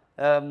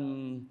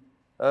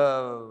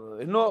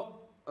ఎన్నో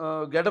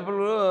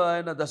గెటపులు,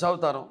 ఆయన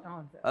దశావతారం,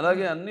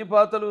 అలాగే అన్ని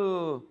పాత్రలు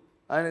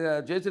ఆయన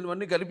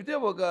చేసినవన్నీ కలిపితే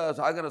ఒక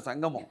సాగర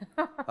సంగమం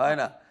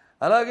ఆయన.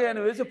 అలాగే ఆయన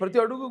వేసే ప్రతి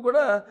అడుగు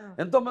కూడా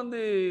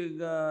ఎంతోమంది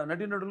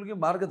నటీనటులకి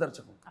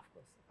మార్గదర్శకం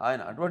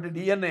ఆయన. అటువంటి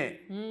డిఎన్ఏ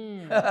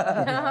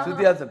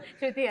శృతి హాసన్.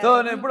 సో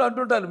నేను ఎప్పుడు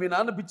అంటుంటాను మీ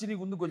నాన్న పిచ్చి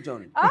నీకు ఉంది కొంచెం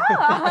అని.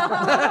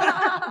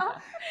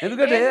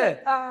 ఎందుకంటే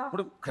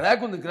ఇప్పుడు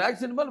క్రాక్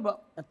సినిమాలు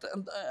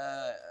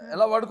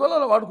ఎలా వాడుకోవాలో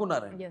అలా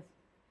వాడుకున్నారు.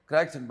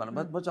 క్రాక్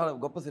సినిమా చాలా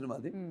గొప్ప సినిమా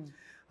అది.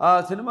 ఆ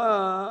సినిమా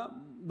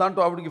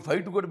దాంట్లో ఆవిడకి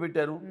ఫైట్ కూడా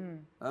పెట్టారు,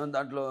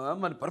 దాంట్లో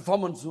మరి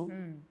పర్ఫార్మెన్సు,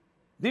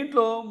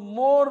 దీంట్లో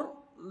మోర్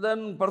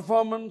దెన్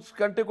పర్ఫార్మెన్స్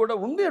కంటే కూడా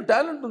ఉంది,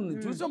 టాలెంట్ ఉంది.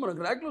 చూసాం మనం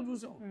క్రాక్లో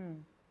చూసాం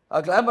ఆ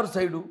గ్లామర్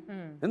సైడు.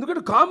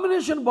 ఎందుకంటే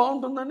కాంబినేషన్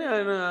బాగుంటుందని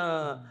ఆయన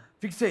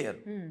ఫిక్స్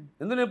అయ్యారు.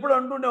 ఎందుకంటే ఎప్పుడు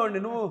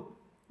అంటుండేవాడిని నువ్వు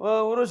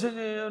ఊర్వశి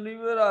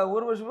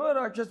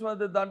రాక్షసు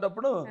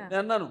దాంటప్పుడు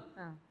నేను అన్నాను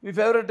మీ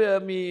ఫేవరెట్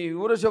మీ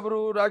ఊర్వశి ఎవరు,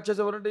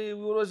 రాక్షసు ఎవరంటే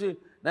ఊర్వశి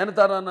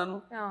నయనతార అన్నాను,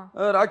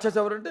 రాక్షసు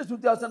ఎవరంటే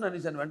శృతి హాసన్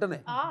అనేసాను వెంటనే.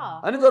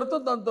 అని దొరుకుతూ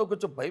దాంతో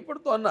కొంచెం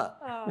భయపడుతూ అన్నా,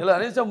 ఇలా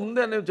అనేసా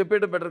ముందే నేను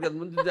చెప్పేయడం బెటర్ కదా,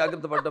 ముందు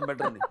జాగ్రత్త పడటం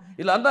బెటర్ అని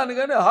ఇలా అన్నాను.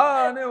 కానీ హా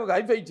అనే ఒక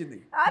హైఫై ఇచ్చింది,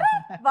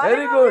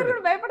 వెరీ గుడ్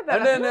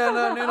అంటే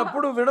నేను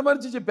అప్పుడు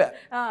విడమర్చి చెప్పా,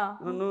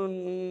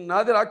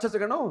 నాది రాక్షస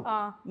గణం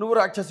నువ్వు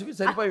రాక్షసివి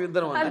సరిపోయి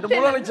ఇద్దరం అంటే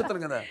మూల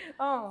నక్షత్రం కదా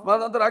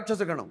మాదంతా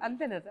రాక్షస గణం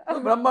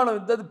బ్రహ్మాండం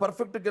ఇద్దరు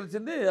పర్ఫెక్ట్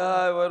కలిసింది.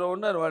 ఎవరు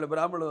ఉన్నారు వాళ్ళు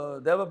బ్రాహ్మణులు,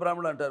 దేవ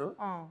బ్రాహ్మణులు అంటారు.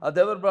 ఆ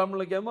దేవ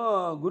బ్రాహ్మణులకేమో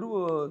గురువు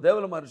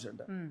దేవల మహర్షి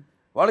అంట,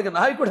 వాళ్ళకి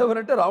నాయకుడు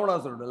ఎవరంటే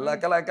రావణాసురుడు.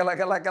 లక లక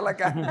లక లక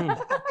లక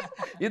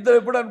ఇద్దరు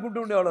ఎప్పుడు అనుకుంటూ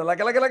ఉండేవాడు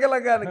లక లక లక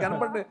లక అని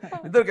కనపడి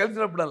ఇద్దరు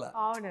కలిసినప్పుడల్లా.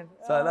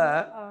 చాలా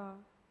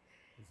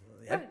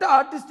ఎట్ట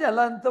ఆర్టిస్ట్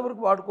ఎలా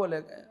ఎంతవరకు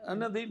వాడుకోలేక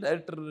అన్నది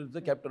director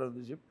captain of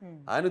the ship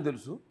ఆయన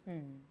తెలుసు.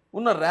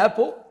 ఉన్న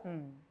ర్యాపో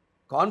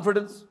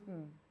కాన్ఫిడెన్స్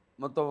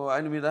మొత్తం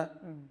ఆయన మీద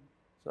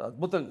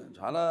అద్భుతంగా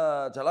చాలా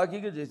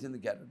చలాకీగా చేసింది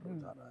క్యారెక్టర్.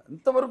 చాలా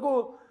ఎంతవరకు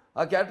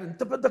ఆ క్యారెక్టర్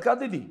ఇంత పెద్ద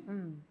కాదు,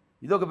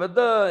 ఇది ఒక పెద్ద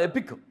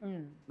ఎపిక్.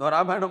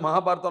 రామాయణం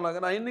మహాభారతం లాగా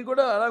అవన్నీ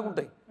కూడా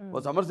అలాగుంటాయి.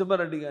 ఓ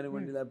సమరసింహారెడ్డి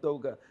కానివ్వండి, లేకపోతే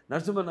ఒక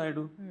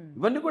నరసింహనాయుడు,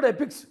 ఇవన్నీ కూడా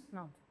ఎపిక్స్.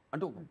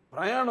 అంటే ఒక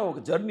ప్రయాణం, ఒక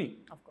జర్నీ.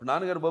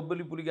 నాన్నగారు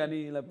బొబ్బలి పులి కానీ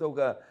లేకపోతే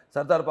ఒక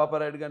సర్దార్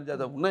పాపారాయుడు కానీ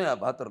ఉన్నాయి ఆ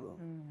పాత్రలు,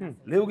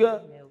 లేవుగా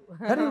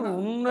కానీ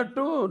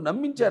ఉన్నట్టు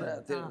నమ్మించారు.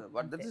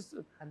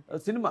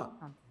 సినిమా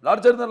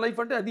లార్జర్ దన్ లైఫ్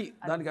అంటే అది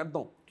దానికి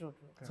అర్థం.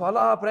 సో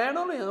అలా ఆ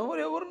ప్రయాణంలో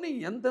ఎవరిని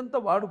ఎంతెంత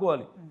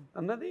వాడుకోవాలి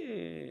అన్నది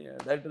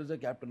డైరెక్టర్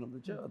కెప్టెన్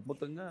నుంచి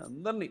అద్భుతంగా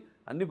అందరినీ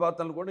అన్ని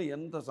పాత్రలు కూడా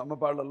ఎంత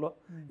సమపాళ్లలో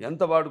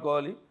ఎంత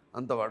వాడుకోవాలి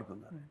అంత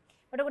వాడుకున్నారు.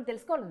 బట్ ఒకటి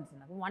తెలుసుకోవాలని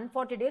నాకు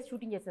 140 days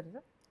షూటింగ్ చేశారు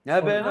సార్.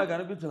 నాకు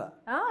అనిపించలా,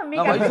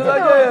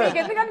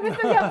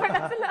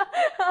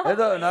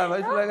 ఏదో నా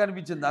వయసులాగా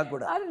అనిపించింది నాకు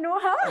కూడా.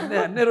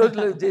 అన్ని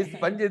రోజులు చేసి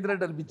పని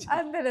చేసినట్టు అనిపించింది.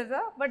 అంతేనా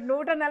సార్? బట్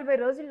 140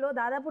 రోజుల్లో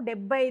దాదాపు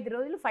 75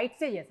 రోజులు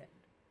ఫైట్సే చేశారు.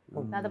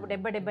 దాదాపు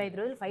 70-75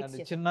 రోజులు ఫైట్స్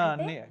చిన్న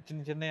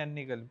చిన్న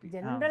అన్ని కలిపి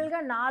జనరల్గా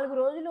 4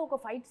 రోజులు ఒక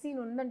ఫైట్ సీన్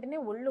ఉందంటేనే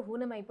ఒళ్ళు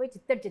హూనం అయిపోయి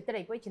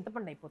చిత్తడి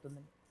చింతపండు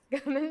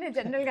అయిపోతుందండి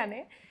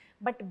జనరల్గానే.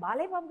 బట్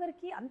బాలయ్య బాబు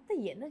గారికి అంత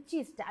ఎనర్జీ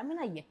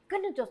స్టామినా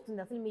ఎక్కడి నుంచి వస్తుంది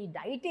అసలు? మీ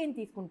డైట్ ఏం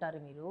తీసుకుంటారు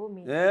మీరు?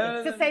 మీ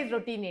ఎక్సర్సైజ్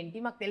రొటీన్ ఏంటి?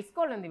 మాకు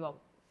తెలుసుకోవాలండి బాబు,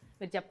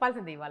 మీరు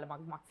చెప్పాల్సింది ఇవాళ.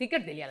 మాకు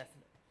సీక్రెట్ తెలియాలి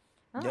అసలు.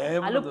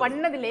 అలు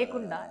పన్నది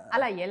లేకుండా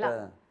అలా ఎలా?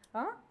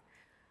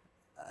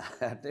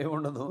 అంటే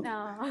ఉండదు,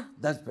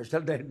 దాని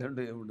స్పెషల్ డైట్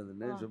అంటూ ఏముండదు.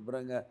 నేను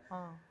శుభ్రంగా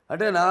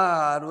అంటే నా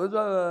రోజు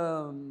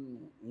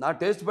నా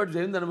టేస్ట్ బట్టి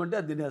చేయిందనమంటే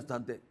అది తినేస్తా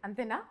అంతే.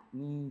 అంతేనా?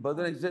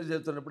 పొద్దున ఎక్సర్సైజ్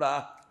చేస్తున్నప్పుడు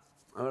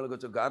వాళ్ళకి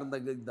కొంచెం కారం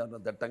తగ్గిద్దాం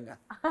దట్టంగా,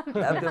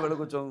 లేకపోతే వాళ్ళు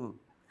కొంచెం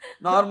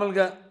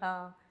నార్మల్గా,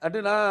 అంటే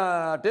నా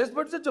టేస్ట్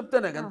బట్టి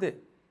చెప్తాను నాకు అంతే.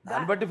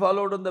 దాన్ని బట్టి ఫాలో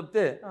అవడం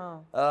తప్పితే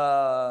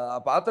ఆ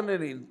పాత్ర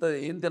నేను ఇంత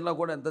ఏం తిన్నా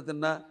కూడా, ఎంత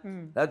తిన్నా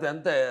లేకపోతే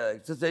ఎంత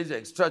ఎక్సర్సైజ్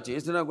ఎక్స్ట్రా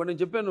చేసినా కూడా,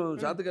 నేను చెప్పాను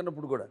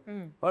శాతకన్నప్పుడు కూడా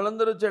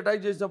వాళ్ళందరూ వచ్చి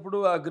అటాక్ చేసినప్పుడు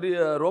ఆ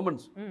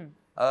రోమన్స్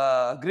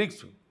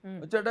గ్రీక్స్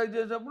వచ్చి అటాక్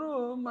చేసినప్పుడు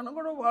మనం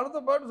కూడా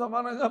వాళ్ళతో పాటు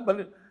సమానంగా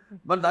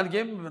మన దానికి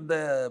ఏం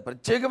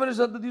ప్రత్యేకమైన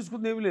శ్రద్ధ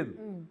తీసుకుంది ఏమీ లేదు.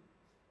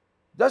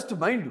 జస్ట్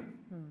మైండ్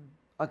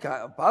ఆ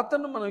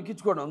పాత్రను మనం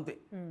ఎక్కించుకోవడం అంతే.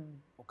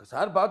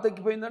 ఒకసారి పాత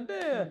ఎక్కిపోయిందంటే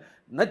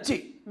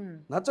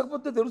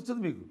నచ్చకపోతే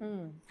తెలుస్తుంది మీకు.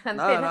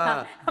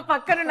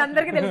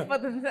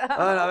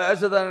 నా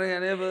వేషధారణ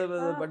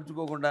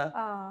పట్టించుకోకుండా,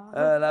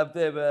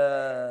 లేకపోతే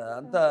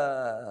అంత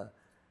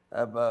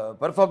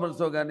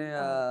పెర్ఫార్మెన్స్తో కానీ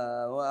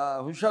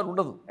హుషారు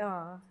ఉండదు.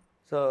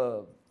 సో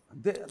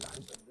అంతే.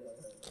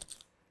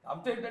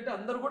 అంతే ఏంటంటే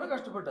అందరూ కూడా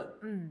కష్టపడ్డారు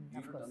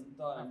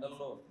అంతా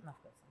ఎండల్లో,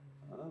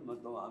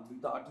 మొత్తం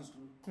మిగతా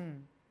ఆర్టిస్టులు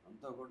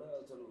అంతా కూడా.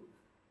 అసలు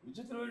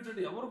విచిత్రం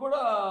ఏంటంటే ఎవరు కూడా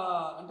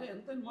అంటే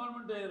ఎంత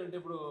ఇన్వాల్వ్మెంట్ అయ్యారంటే,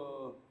 ఇప్పుడు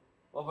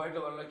ఓ బయట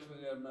వరలక్ష్మి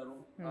గారు ఉన్నారు,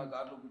 ఆ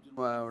కార్లో కూర్చుని,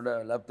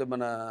 లేకపోతే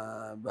మన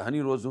హనీ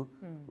రోజు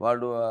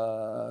వాళ్ళు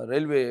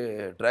రైల్వే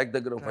ట్రాక్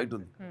దగ్గర ఫైట్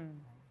ఉంది,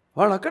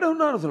 వాళ్ళు అక్కడే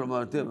ఉన్నారు. అసలు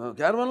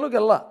క్యారవాన్లోకి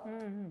వెళ్ళా,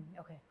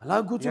 అలా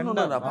కూర్చొని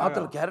ఉన్నారు ఆ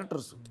పాత్రలు,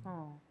 క్యారెక్టర్స్.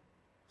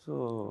 సో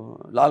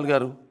లాల్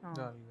గారు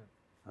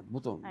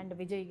అద్భుతం,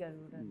 విజయ్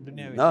గారు,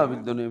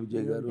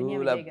 విజయ్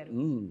గారు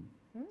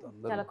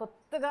చాలా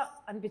కొత్తగా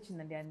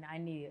అనిపించిందండి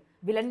ఆయన్ని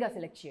విలన్ గా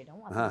సెలెక్ట్ చేయడం.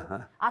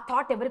 ఆ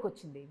థాట్ ఎవరికి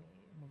వచ్చింది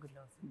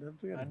ముగ్గురులో?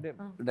 అంటే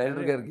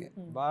డైరెక్టర్ గారికి.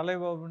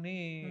 బాలయ్య బాబుని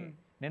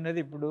నేను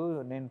ఇప్పుడు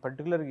నేను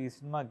పర్టికులర్గా ఈ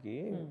సినిమాకి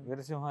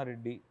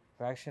Veera Simha Reddy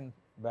faction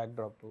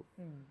backdrop,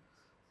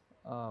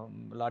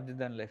 larger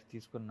than life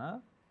తీసుకున్న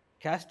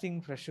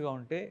క్యాస్టింగ్ ఫ్రెష్గా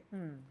ఉంటే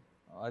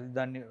అది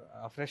దాన్ని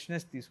ఆ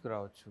ఫ్రెష్నెస్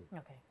తీసుకురావచ్చు.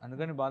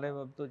 అందుకని బాలయ్య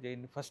బాబుతో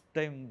చేయని, ఫస్ట్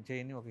టైం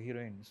చేయని ఒక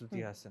హీరోయిన్ శృతి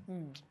హాసన్,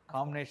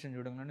 కాంబినేషన్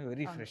చూడగానే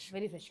వెరీ ఫ్రెష్.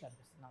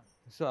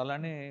 సో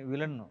అలానే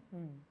విలన్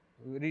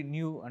వెరీ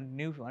న్యూ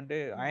అంటే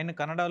ఆయన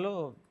కన్నడలో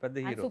పెద్ద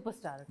హీరో,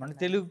 మన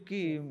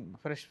తెలుగుకి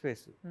fresh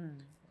face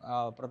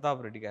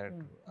Pratap Reddy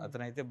character,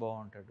 అతనైతే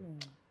బాగుంటాడు.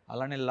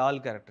 అలానే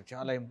లాల్ క్యారెక్టర్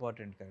చాలా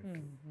ఇంపార్టెంట్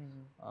క్యారెక్టర్,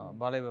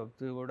 బాలయ్య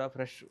బాబుతో కూడా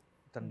ఫ్రెష్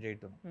తను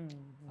చేయటం.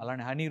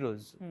 అలానే హనీ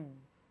రోజ్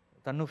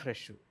తను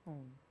ఫ్రెష్,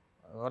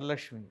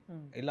 వరలక్ష్మి,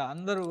 ఇలా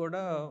అందరూ కూడా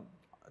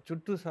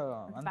చుట్టూ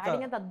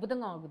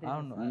అద్భుతంగా.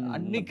 అవును,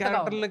 అన్ని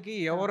క్యారెక్టర్లకి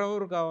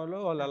ఎవరెవరు కావాలో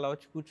వాళ్ళు అలా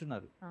వచ్చి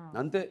కూర్చున్నారు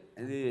అంతే.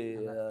 ఇది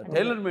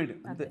టైలర్ మేడ్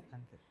అంతే.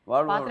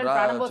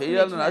 వాళ్ళు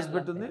చేయాలని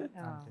రాసిపెట్టింది,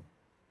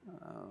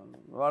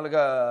 వాళ్ళకి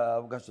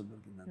అవకాశం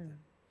దొరికింది అంతే.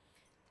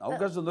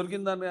 అవకాశం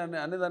దొరికిందని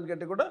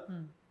అనేదానికంటే కూడా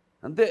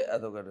అంతే,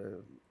 అదొకటి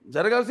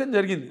జరగాల్సింది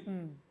జరిగింది.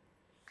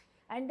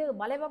 అండ్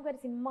బాలయ్య బాబు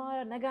గారి సినిమా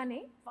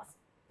అనగానే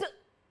ఫస్ట్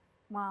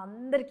మా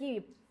అందరికీ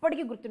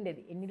ఎప్పటికీ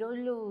గుర్తుండేది, ఎన్ని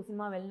రోజులు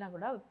సినిమా వెళ్ళినా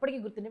కూడా ఎప్పటికీ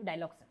గుర్తుండేవి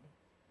డైలాగ్స్ అండి.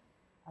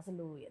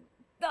 అసలు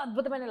ఎంత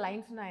అద్భుతమైన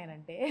లైన్స్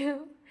ఉన్నాయనంటే,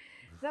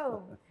 సో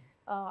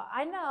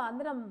ఆయన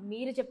అందరం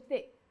మీరు చెప్తే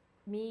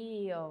మీ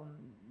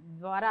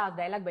ద్వారా ఆ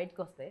డైలాగ్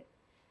బయటకు వస్తే,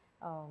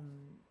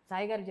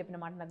 సాయి గారు చెప్పిన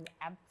మాట నాకు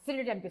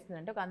అబ్సల్యూట్ అనిపిస్తుంది.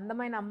 అంటే ఒక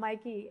అందమైన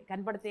అమ్మాయికి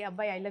కనపడితే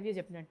అబ్బాయి ఐ లవ్ యూ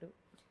చెప్పినట్టు,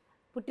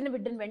 పుట్టిన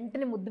బిడ్డను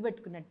వెంటనే ముద్దు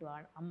పెట్టుకున్నట్టు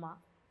అమ్మ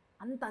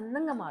అంత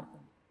అందంగా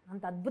మారుతుంది,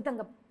 అంత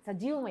అద్భుతంగా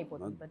సజీవం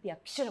అయిపోతుంది, ప్రతి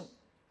అక్షరం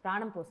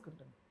ప్రాణం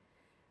పోసుకుంటుంది.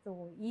 సో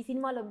ఈ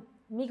సినిమాలో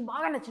మీకు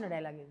బాగా నచ్చిన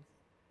డైలాగ్ ఏది?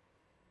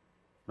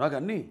 నాకు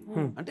అన్నీ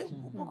అంటే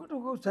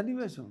ఒక్కొక్క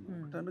సన్నివేశం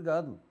ఒకటని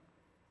కాదు,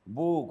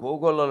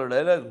 కోకోళ్ళ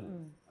డైలాగ్.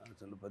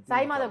 అసలు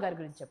సాయి మాధవ్ గారి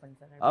గురించి చెప్పండి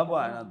సార్.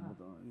 ఆయన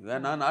అద్భుతం,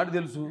 నా నాటి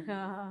తెలుసు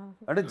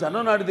అంటే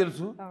జనం నాటి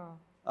తెలుసు.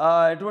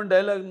 ఎటువంటి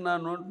డైలాగ్ నా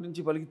నోటి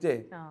నుంచి పలికితే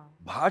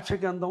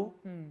భాషకి అందం,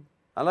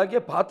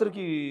 అలాగే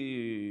పాత్రకి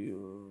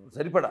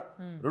సరిపడా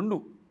రెండు.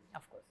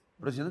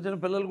 ఇప్పుడు చిన్న చిన్న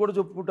పిల్లలు కూడా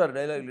చెప్పుకుంటారు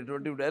డైలాగులు,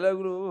 ఇటువంటి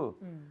డైలాగులు.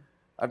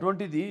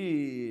 అటువంటిది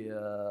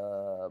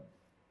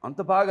అంత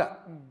బాగా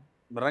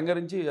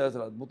రంగరించి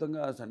అసలు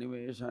అద్భుతంగా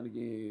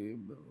సన్నివేశానికి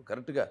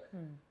కరెక్ట్గా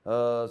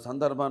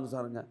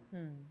సందర్భానుసారంగా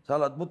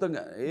చాలా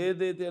అద్భుతంగా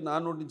ఏదైతే నా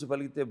నోటి నుంచి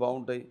పలికితే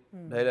బాగుంటాయి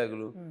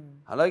డైలాగులు,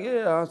 అలాగే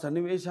ఆ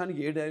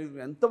సన్నివేశానికి ఏ డైలాగ్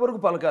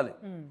ఎంతవరకు పలకాలి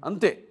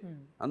అంతే,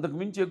 అంతకు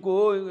మించి ఎక్కువ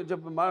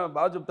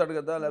బాగా చెప్తాడు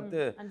కదా,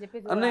 లేకపోతే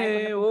అన్నీ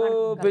ఓ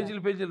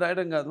పేజీలు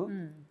రాయడం కాదు,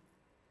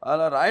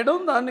 అలా రాయడం,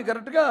 దాన్ని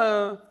కరెక్ట్గా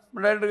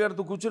డైరెక్టర్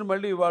గారితో కూర్చొని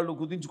మళ్ళీ వాళ్ళు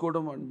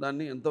కుదించుకోవడం,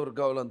 దాన్ని ఎంతవరకు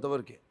కావాలో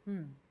అంతవరకే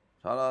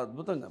చాలా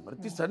అద్భుతంగా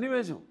ప్రతి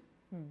సన్నివేశం.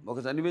 ఒక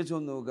సన్నివేశం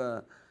ఉంది, ఒక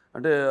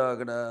అంటే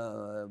అక్కడ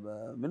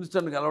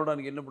మినిస్టర్ని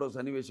కలవడానికి వెళ్ళినప్పుడు ఒక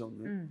సన్నివేశం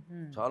ఉంది,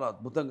 చాలా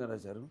అద్భుతంగా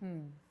రాశారు.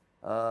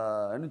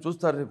 అన్ని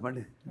చూస్తారు రేపు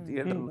మళ్ళీ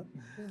థియేటర్లో.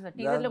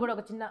 టీజర్లో కూడా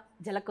ఒక చిన్న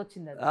జలక్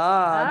వచ్చింది అది.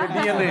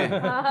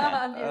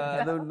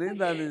 అది ఉంది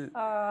దాని.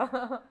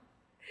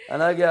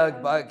 అలాగే ఆ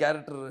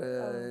క్యారెక్టర్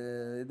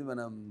ఇది మన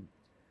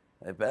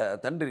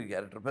తండ్రి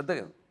క్యారెక్టర్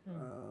పెద్దగా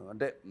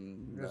అంటే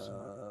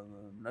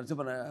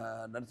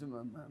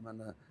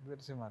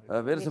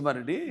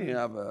వీరసింహారెడ్డి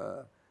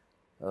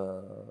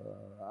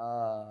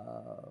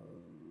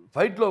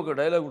ఫైట్లో ఒక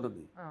డైలాగ్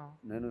ఉంటుంది,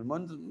 నేను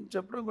మంచి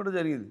చెప్పడం కూడా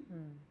జరిగింది.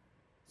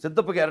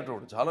 సిద్ధప్ప క్యారెక్టర్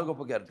ఒకటి చాలా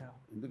గొప్ప క్యారెక్టర్.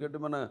 ఎందుకంటే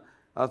మన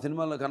ఆ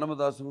సినిమాలో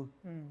కన్నమదాసు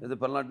లేదా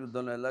పల్నాటి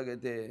యుద్ధంలో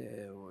ఎలాగైతే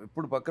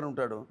ఎప్పుడు పక్కన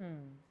ఉంటాడో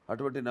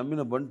అటువంటి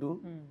నమ్మిన బంటు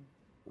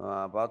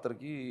ఆ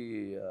పాత్రకి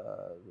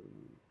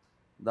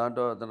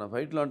దాంట్లో తన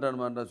ఫైట్లో అంటాడు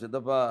మన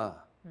సిద్ధప్ప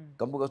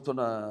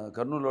కంపుకొస్తున్న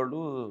కర్నూలు వాళ్ళు,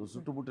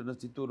 చుట్టుముట్టిన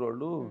చిత్తూరు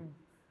వాళ్ళు,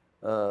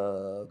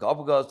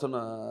 కాపు కాస్తున్న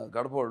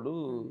కడప వాళ్ళు,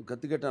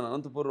 కత్తికట్టిన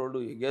అనంతపురం వాళ్ళు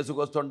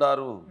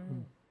గేసుకొస్తుంటారు,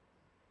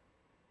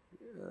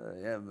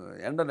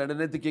 ఎండ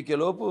నడినెత్తికెక్కే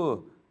లోపు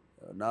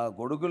నా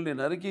కొడుకుల్ని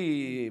నరికి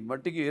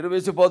మట్టికి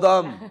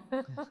ఎరువేసిపోదాం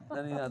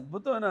అని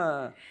అద్భుతమైన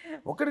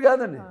ఒక్కటి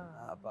కాదండి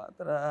ఆ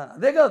పాత్ర.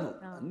 అదే కాదు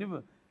అన్ని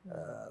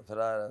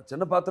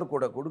చిన్న పాత్ర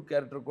కూడా కొడుకు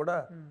క్యారెక్టర్ కూడా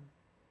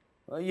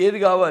ఏది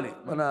కావాలి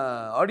మన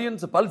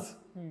ఆడియన్స్ పల్స్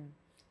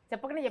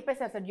చెప్పకనే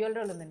చెప్పేశారు సార్ డ్యూయల్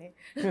రోల్ ఉందని.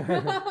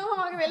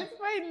 మాకు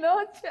తెలిసిపోయిందో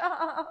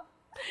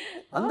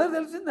అందరు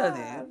తెలిసిందే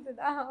అది.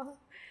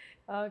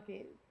 ఓకే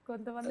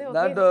కొంతమంది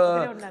దాంట్లో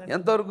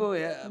ఎంతవరకు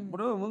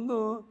ఇప్పుడు ముందు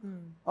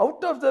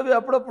అవుట్ ఆఫ్ ద వే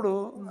అప్పుడప్పుడు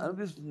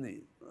అనిపిస్తుంది,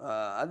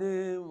 అది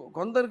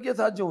కొందరికే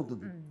సాధ్యం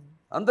అవుతుంది,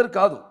 అందరికి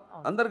కాదు.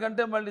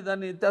 అందరికంటే మళ్ళీ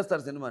దాన్ని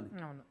ఎత్తేస్తారు, సినిమాని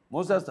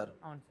మోసేస్తారు.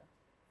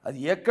 అది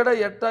ఎక్కడ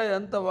ఎట్ట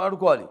ఎంత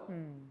వాడుకోవాలి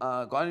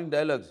కాలింగ్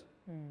డైలాగ్స్.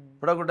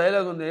 ఇప్పుడు ఒక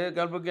డైలాగ్ ఉంది, ఏ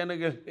క్లబ్కైనా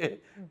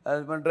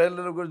అది మన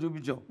ట్రైలర్లో కూడా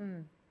చూపించాం.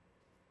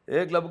 ఏ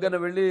క్లబ్కైనా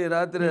వెళ్ళి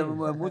రాత్రి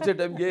మూసే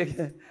టైంకి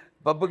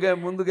పబ్బకి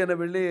ముందుకైనా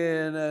వెళ్ళి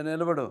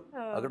నిలబడు,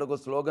 అక్కడ ఒక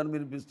స్లోగన్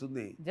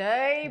వినిపిస్తుంది,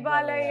 జై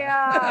బాలయ్య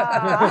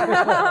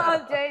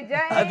జై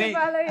జై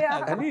బాలయ్య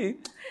అని.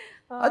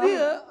 అది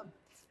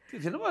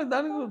సినిమా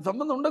దానికి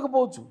సంబంధం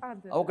ఉండకపోవచ్చు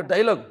ఒక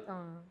డైలాగ్,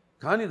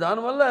 కానీ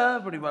దానివల్ల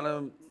ఇప్పుడు మనం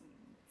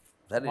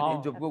సరే ఏం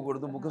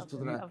చెప్పుకోకూడదు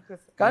ముఖస్తున్నా,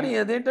 కానీ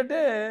అదేంటంటే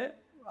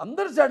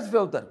అందరూ సాటిస్ఫై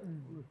అవుతారు,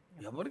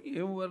 ఎవరికి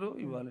ఏం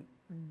ఇవ్వాలి.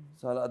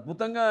 చాలా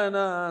అద్భుతంగా ఆయన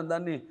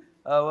దాన్ని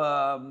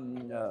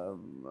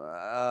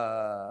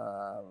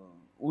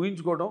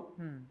ఊహించుకోవడం,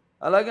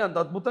 అలాగే అంత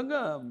అద్భుతంగా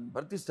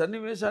ప్రతి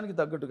సన్నివేశానికి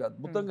తగ్గట్టుగా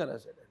అద్భుతంగా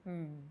రాశాడు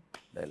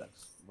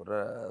డైలాగ్స్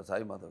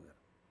సాయి మాధవ్ గారు.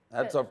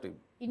 Hats off team.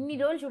 ఇన్ని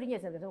రోజులు షూటింగ్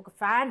చేశారు కదా, ఒక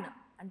ఫ్యాన్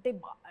అంటే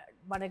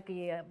మనకి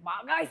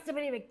బాగా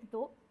ఇష్టమైన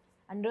వ్యక్తితో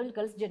అన్ని రోజులు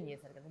కలిసి జర్నీ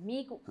చేశారు కదా,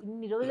 మీకు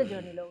ఇన్ని రోజుల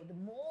జర్నీలో ది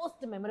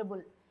మోస్ట్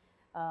మెమరబుల్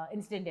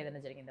ఇన్సిడెంట్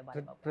ఏదైనా జరిగిందా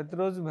బాలయ్య?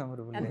 ప్రతిరోజు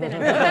మెమరబుల్.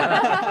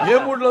 ఏ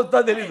మూడ్లో వస్తా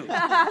తెలియదు,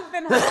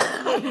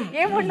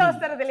 ఏ మూడ్లో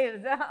వస్తారో తెలియదు,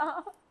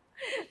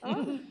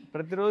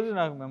 ప్రతిరోజు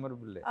నాకు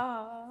మెమరబుల్.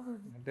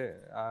 అంటే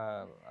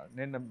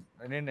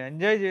నేను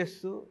ఎంజాయ్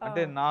చేస్తూ,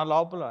 అంటే నా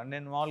లోపల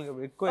నేను మామూలుగా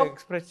ఎక్కువ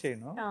ఎక్స్ప్రెస్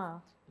చేయను,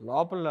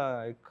 లోపల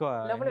ఎక్కువ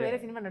వేరే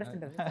సినిమా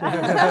నడుస్తుంటుంది.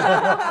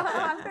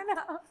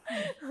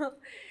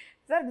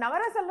 సార్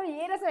నవరసంలో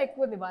ఏ రసం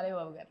ఎక్కువ ఉంది బాలయ్య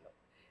బాబు గారిలో?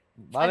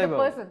 బాలయ్య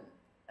బాబు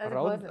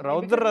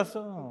రౌద్ర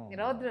రసం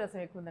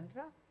ఎక్కువ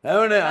ఉందంటారా?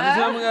 ఏమండి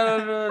అనుసూమ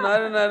గారు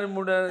నారాయణ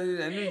మూడు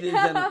అన్నీ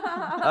చేశాను,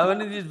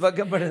 అవన్నీ తీసి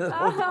పక్కన పడేది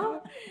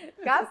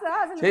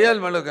చేయాలి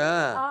మళ్ళీ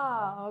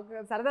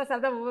సరదా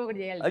సరదా ఒకటి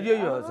చేయాలి.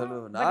 అయ్యో అసలు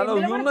నాలో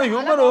ఉన్న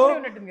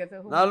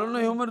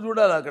హ్యూమర్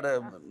చూడాలి. అక్కడ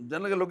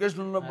జనరల్గా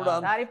లొకేషన్ ఉన్నప్పుడు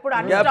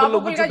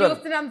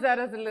చూస్తున్నాం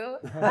సార్, అసలు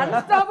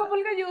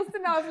అన్స్టాపబుల్ గా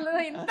చూస్తున్నాం. అసలు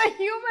ఇంత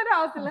హ్యూమర్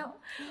అసలు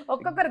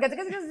ఒక్కొక్కరు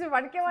గజగజ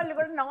వణికే వాళ్ళు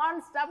కూడా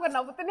నాన్ స్టాప్ గా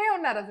నవ్వుతూనే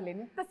ఉన్నారు. అసలు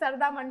ఎంత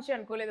సరదా మనిషి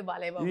అనుకోలేదు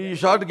బాలయ్య బాబు. ఈ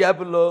షార్ట్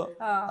గ్యాప్ల్లో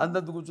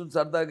అంతంత కూర్చొని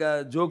సరదాగా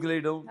జోకులు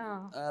వేయడం,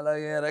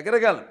 అలాగే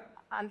రకరకాల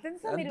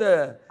అంతే.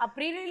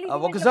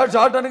 ఒకసారి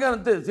షార్ట్ అనగా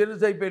అంతే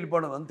సీరియస్ అయిపోయి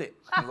వెళ్ళిపోవడం అంతే.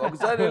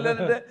 ఒకసారి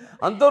వెళ్ళానంటే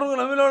అంతవరకు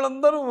నవ్విన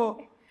వాళ్ళందరూ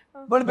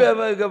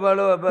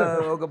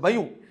ఒక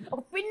భయం,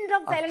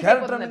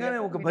 క్యారెక్టర్ అనగానే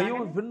ఒక భయం,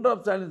 పిన్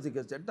డ్రాప్ సైలెన్స్. ఇక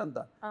సెట్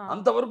అంతా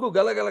అంతవరకు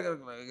గలగల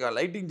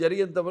లైటింగ్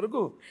జరిగేంత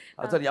వరకు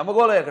అసలు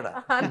యమగోళ ఎక్కడ.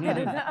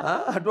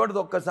 అటువంటిది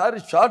ఒక్కసారి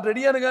షార్ట్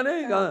రెడీ అనగానే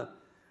ఇక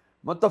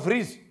మొత్తం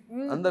ఫ్రీజ్,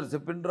 అందరు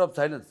పిన్ డ్రాప్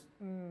సైలెన్స్.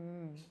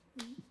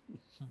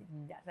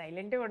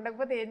 సైలెంట్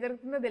ఉండకపోతే ఏం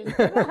జరుగుతుందో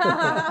తెలుసు,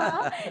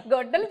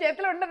 గొడ్డలు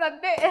చేతిలో ఉండదు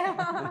అంతే.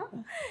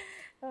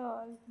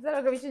 సార్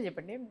ఒక విషయం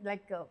చెప్పండి,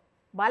 లైక్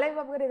బాలయ్య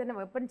బాబు గారు ఏదైనా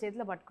వెపన్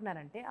చేతిలో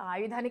పట్టుకున్నారంటే ఆ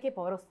ఆయుధానికే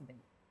పవర్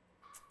వస్తుందండి,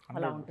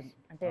 అలా ఉంటుంది.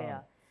 అంటే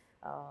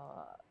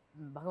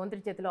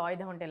భగవంతుడి చేతిలో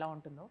ఆయుధం అంటే ఎలా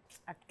ఉంటుందో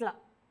అట్లా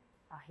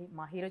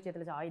మా హీరో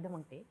చేతిలో ఆయుధం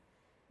ఉంటే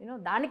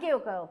దానికే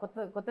ఒక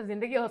కొత్త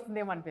జిందగీ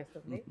వస్తుందేమో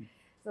అనిపిస్తుంది.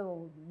 సో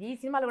ఈ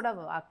సినిమాలో కూడా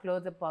ఆ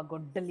క్లోజప్, ఆ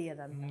గొడ్డలి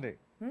అదంతా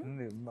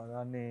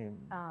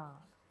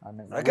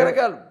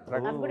రకరకాల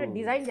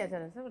డిజైన్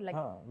చేశారు సార్. లైక్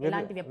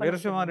వీర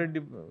సింహ రెడ్డి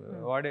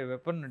వాడే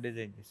వెపన్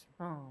డిజైన్ చేశారు.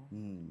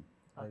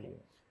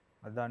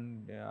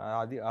 దాన్ని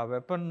అది ఆ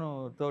వెపన్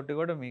తోటి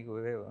కూడా మీకు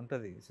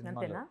ఉంటుంది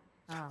సినిమాలో.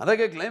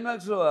 అలాగే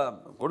క్లైమాక్స్లో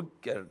కొడుకు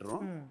క్యారెక్టరు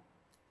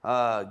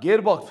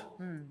గేర్ బాక్స్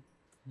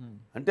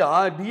అంటే ఆ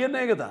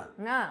డిఎన్ఏ కదా,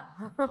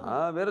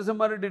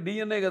 వీరసింహారెడ్డి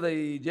డిఎన్ఏ కదా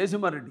ఈ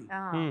జయసింహారెడ్డి,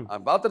 ఆ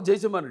పాత్ర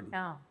జయసింహారెడ్డి.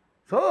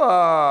 సో ఆ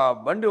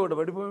బండి ఒకటి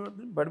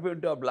పడిపోయి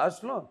ఉంటే ఆ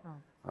బ్లాస్ట్లో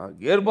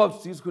గేర్ బాక్స్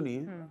తీసుకుని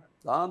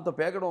దాంతో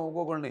పేకడం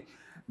ఒక్కొక్కరిని,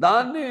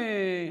 దాన్ని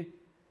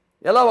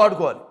ఎలా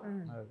వాడుకోవాలి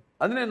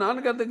అది నేను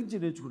నాన్నగారి దగ్గర నుంచి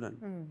నేర్చుకున్నాను.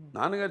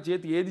 నాన్నగారి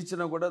చేతి ఏది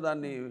ఇచ్చినా కూడా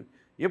దాన్ని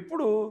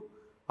ఎప్పుడు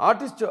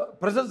ఆర్టిస్ట్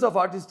ప్రెసెన్స్ ఆఫ్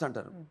ఆర్టిస్ట్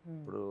అంటారు.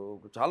 ఇప్పుడు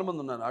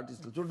చాలామంది ఉన్నారు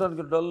ఆర్టిస్టులు,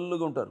 చూడడానికి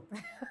డల్గా ఉంటారు,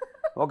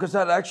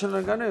 ఒకసారి యాక్షన్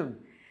కానీ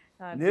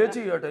నేర్చి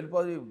అటు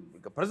వెళ్ళిపోయి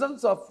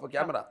presence of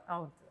camera,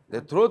 they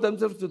throw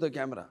themselves to the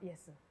camera.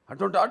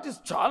 అటువంటి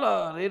ఆర్టిస్ట్ చాలా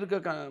రేర్గా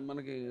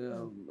మనకి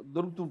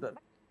దొరుకుతుంటారు.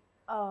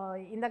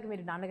 ఇందాక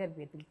మీరు నాన్నగారి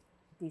పేరు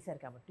తీశారు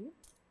కాబట్టి,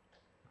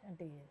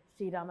 అంటే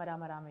శ్రీరామ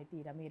రామ రామేతి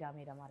రమే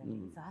రామే రమారమి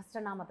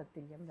సహస్రనామ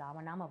తత్తుల్యం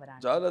రామనామ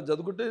వరాణి, చాలా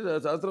చదువుకుంటే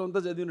శాస్త్రం అంతా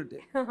చదివినట్టే.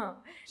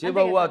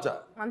 శివవాచ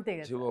అంతే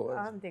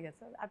కదా, అంతే కదా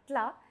సార్.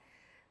 అట్లా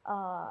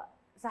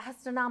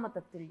సహస్రనామ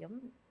తత్తుల్యం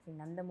శ్రీ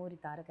నందమూరి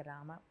తారక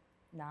రామ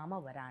నామ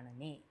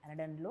వరాణని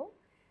అనడంలో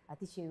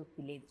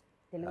అతిశయోక్తి లేదు.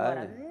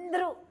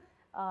 తెలుగువారందరూ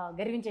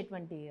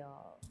గర్వించేటువంటి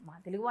మా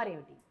తెలుగువారు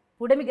ఏమిటి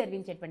పుడమి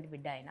గర్వించేటువంటి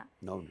బిడ్డ ఆయన.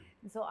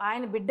 సో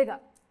ఆయన బిడ్డగా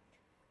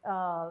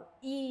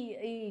ఈ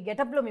ఈ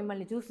గెటప్లో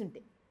మిమ్మల్ని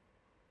చూస్తుంటే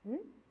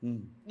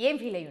ఏం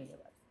ఫీల్ అయ్యి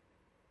ఉండేవారు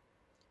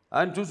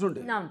ఆయన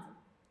చూస్తుంటే?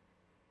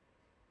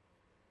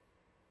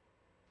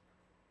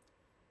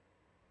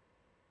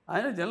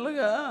 ఆయన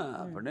జనరల్గా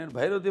అప్పుడు నేను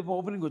భైరవ దీపం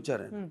ఓపెనింగ్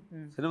వచ్చారు,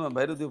 సినిమా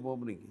భైరవ దీపం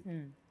ఓపెనింగ్కి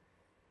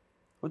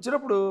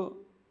వచ్చినప్పుడు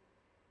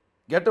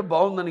గెటప్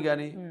బాగుందని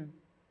కానీ,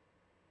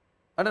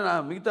 అంటే నా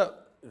మిగతా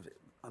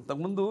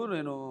అంతకుముందు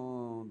నేను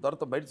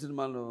తర్వాత బయట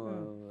సినిమాలు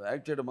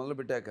యాక్ట్ చేయడం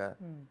మొదలుపెట్టాక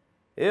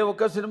ఏ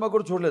ఒక్క సినిమా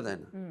కూడా చూడలేదు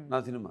ఆయన. నా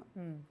సినిమా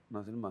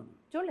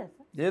చూడలేదు,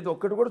 ఏది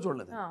ఒక్కటి కూడా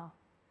చూడలేదు.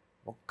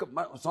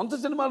 సొంత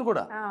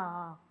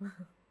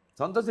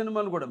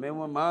సినిమాలు కూడా మేము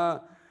మా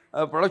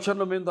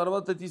ప్రొడక్షన్లో మేము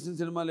తర్వాత తీసిన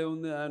సినిమాలు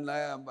ఏముంది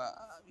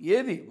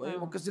ఏది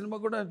ఒక్క సినిమా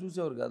కూడా ఆయన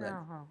చూసేవారు కాదు.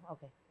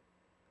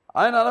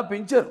 ఆయన అలా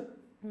పెంచారు,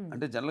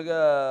 అంటే జనరల్గా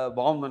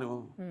బాగుందని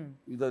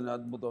ఇదని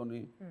అద్భుతం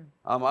అని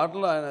ఆ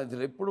మాటలు ఆయన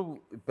ఎప్పుడు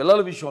పిల్లల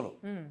విషయంలో,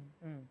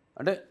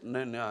 అంటే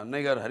నేను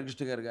అన్నయ్య గారు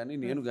హరికృష్ణ గారు కానీ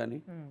నేను కానీ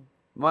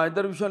మా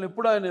ఇద్దరు విషయాలు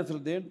ఎప్పుడు ఆయన అసలు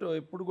దేంట్లో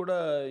ఎప్పుడు కూడా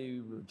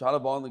చాలా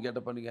బాగుంది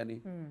గెటప్ అని కానీ.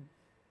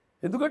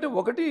 ఎందుకంటే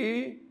ఒకటి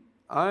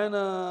ఆయన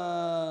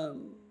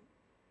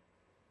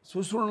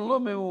సుశ్రుణంలో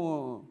మేము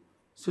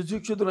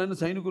సుశిక్షితులైన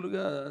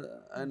సైనికులుగా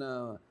ఆయన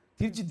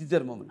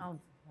తీర్చిదిద్దారు మమ్మల్ని.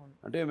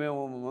 అంటే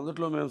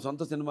మొదట్లో మేము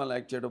సొంత సినిమాలు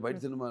యాక్ట్ చేయడం, బయట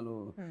సినిమాలు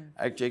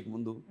యాక్ట్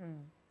చేయకముందు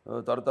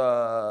తర్వాత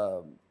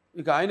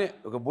ఇక ఆయనే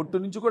ఒక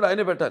బొట్టు నుంచి కూడా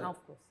ఆయనే పెట్టాలి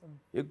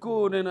ఎక్కువ.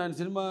 నేను ఆయన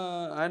సినిమా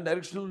ఆయన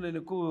డైరెక్షన్లో నేను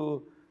ఎక్కువ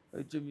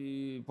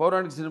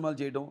పౌరాణిక సినిమాలు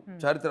చేయడం,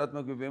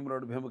 చారిత్రాత్మక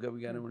వేమరాడు భీమకవి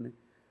కానివ్వండి,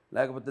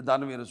 లేకపోతే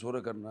దానవీర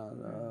సూరకర్ణ,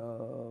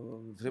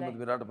 శ్రీమద్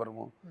విరాట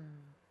పరమం,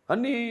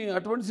 అన్నీ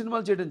అటువంటి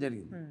సినిమాలు చేయడం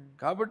జరిగింది.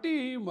 కాబట్టి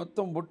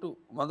మొత్తం బొట్టు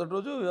మొదటి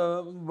రోజు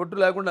బొట్టు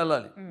లేకుండా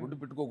వెళ్ళాలి, బొట్టు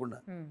పెట్టుకోకుండా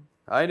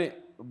ఆయనే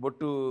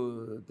బొట్టు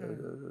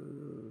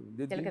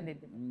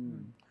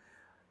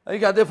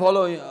ఇక అదే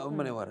ఫాలో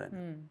అవ్వమనేవారు ఆయన.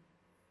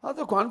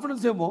 అదే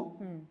కాన్ఫిడెన్స్ ఏమో,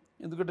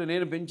 ఎందుకంటే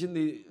నేను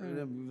పెంచింది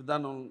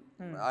విధానం,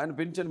 ఆయన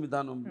పెంచిన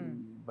విధానం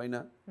పైన.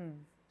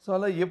 సో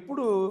అలా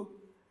ఎప్పుడు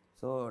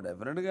సో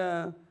డెఫినెట్గా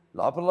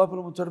లోపల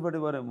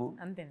ముచ్చటపడేవారేమో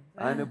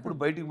ఆయన, ఎప్పుడు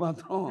బయటికి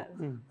మాత్రం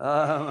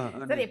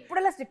ఎప్పుడు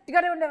అలా స్ట్రిక్ట్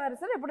గానే ఉండేవారు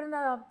సార్?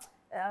 ఎప్పుడైనా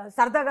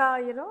సరదాగా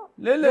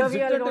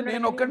లేదు,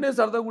 నేను ఒక్కడే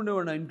సరదాగా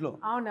ఉండేవాడిని ఇంట్లో.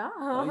 అవునా?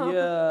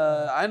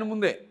 ఆయన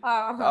ముందే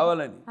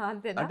కావాలని.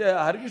 అంటే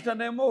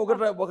హరికృష్ణ ఏమో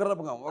ఒక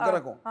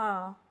రకం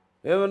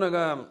ఏమన్నా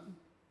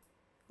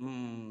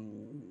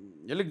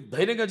వెళ్ళి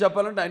ధైర్యంగా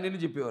చెప్పాలంటే ఆయన వెళ్ళి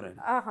చెప్పేవారు ఆయన.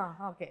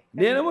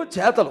 నేనేమో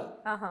చేతలు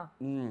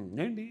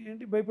ఏంటి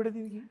ఏంటి భయపడేది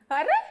దీనికి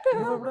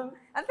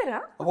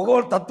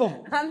ఒకవేళ తత్వం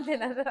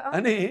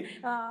అని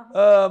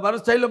మన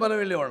స్టైల్లో మనం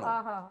వెళ్ళేవాళ్ళం.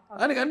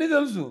 ఆయనకి అన్నీ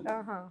తెలుసు,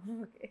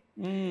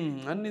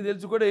 అన్నీ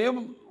తెలుసు కూడా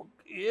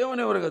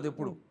ఏమనేవారు కదా.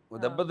 ఎప్పుడు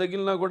దెబ్బ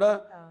తగిలినా కూడా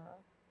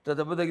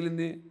దెబ్బ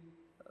తగిలింది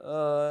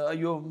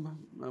అయ్యో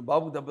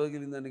బాబుకి దెబ్బ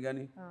తగిలిందని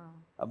కానీ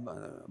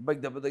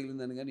అబ్బాయికి దెబ్బ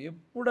తగిలిందని కానీ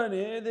ఎప్పుడు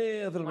అనేదే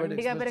అసలు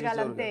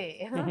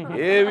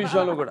ఏ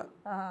విషయంలో కూడా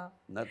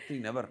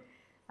నథింగ్ నెవర్.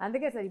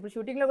 అందుకే సార్ ఇప్పుడు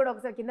షూటింగ్లో కూడా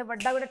ఒకసారి కింద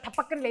పడ్డా కూడా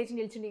టపక్కన లేచి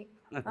నిల్చుని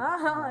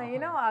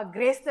యూనో ఆ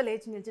గ్రేస్తో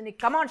లేచి నిల్చుని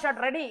కమాన్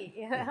షాట్ రెడీ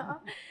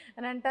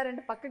అని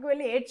అంటారంటే పక్కకు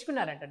వెళ్ళి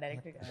ఏడ్చుకున్నారంట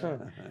డైరెక్ట్గా,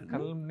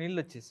 నీళ్ళు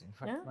వచ్చేసి.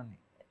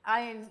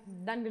 ఆయన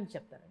దాని గురించి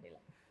చెప్తారండి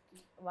ఇలా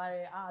వారి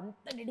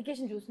అంత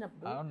డెడికేషన్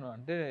చూసినప్పుడు. అవును,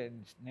 అంటే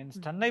నేను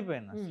స్టన్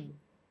అయిపోయాను.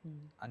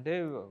 అంటే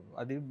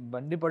అది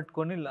బండి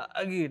పట్టుకొని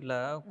లాగి ఇట్లా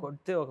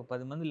కొడితే ఒక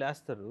 10 మంది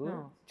లేస్తారు,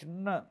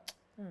 చిన్న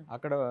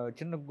అక్కడ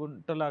చిన్న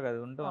గుంటలాగా అది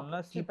ఉండటం వల్ల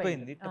స్లిప్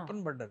అయింది,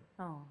 టప్పని పడ్డారు.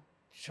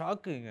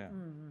 షాక్ ఇక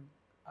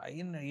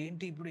అయిన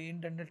ఏంటి ఇప్పుడు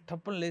ఏంటంటే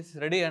టప్పని లేచి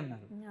రెడీ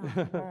అన్నారు.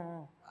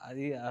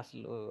 అది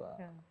అసలు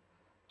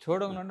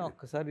చూడగానే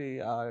ఒక్కసారి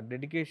ఆ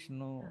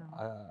డెడికేషను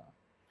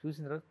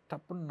చూసిన తర్వాత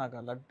తప్పని నాకు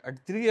అలా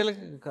అటు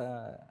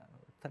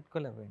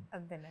తట్టుకోలేకపోయింది.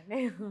 అంతేనండి.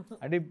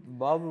 అంటే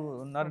బాబు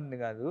ఉన్నారని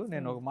కాదు,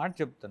 నేను ఒక మాట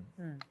చెప్తాను,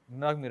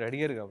 ఇందాక మీరు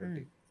అడిగారు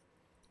కాబట్టి.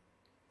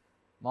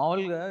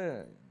 మామూలుగా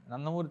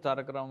నందమూరి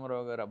తారక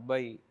రామారావు గారి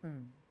అబ్బాయి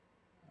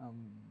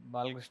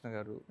బాలకృష్ణ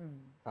గారు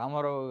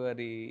రామారావు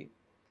గారి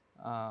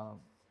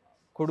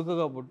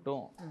కొడుకుగా పుట్టడం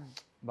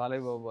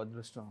బాలయ్య బాబు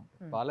అదృష్టం.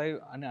 బాలయ్య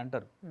అని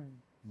అంటారు.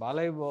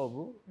 బాలయ్య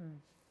బాబు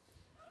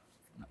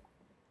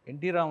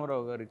ఎన్టీ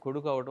రామారావు గారి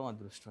కొడుకు అవడం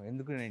అదృష్టం.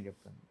 ఎందుకు నేను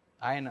చెప్తాను,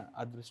 ఆయన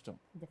అదృష్టం.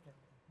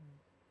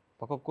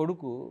 ఒక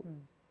కొడుకు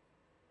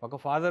ఒక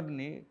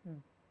ఫాదర్ని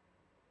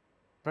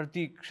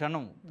ప్రతి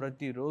క్షణం,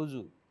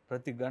 ప్రతిరోజు,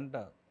 ప్రతి గంట,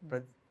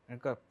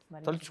 ఇంకా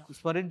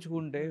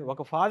స్మరించుకుంటే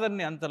ఒక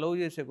ఫాదర్ని అంత లవ్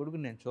చేసే కొడుకు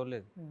నేను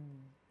చూడలేదు.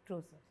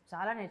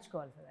 చాలా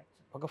నేర్చుకోవాలి సార్.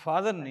 ఒక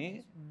ఫాదర్ని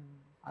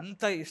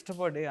అంత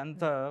ఇష్టపడే,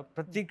 అంత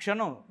ప్రతి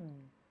క్షణం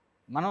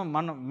మనం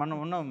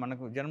ఉన్నాం,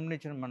 మనకు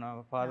జన్మనిచ్చిన మన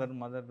ఫాదర్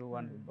మదర్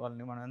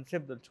వాళ్ళని మనం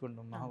ఎంతసేపు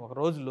తలుచుకుంటాం ఒక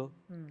రోజులో.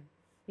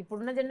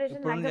 ఇప్పుడున్న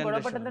జనరేషన్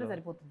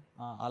సరిపోతుంది.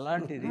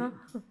 అలాంటిది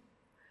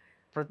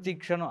ప్రతి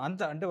క్షణం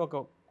అంత, అంటే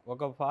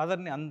ఒక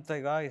ఫాదర్ని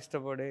అంతగా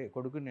ఇష్టపడే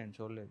కొడుకు నేను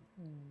చూడలేదు.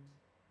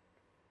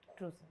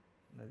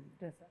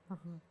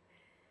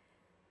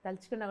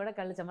 తలుచుకున్నా కూడా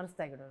కళ్ళు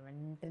చెమరుస్తాయి కూడా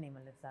వెంటనే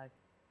మళ్ళీ సార్.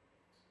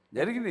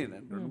 జరిగింది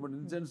 2-3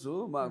 ఇన్సిడెంట్స్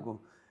మాకు.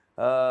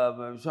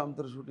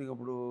 విశ్వామిత్ర షూటింగ్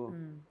అప్పుడు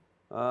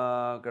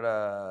అక్కడ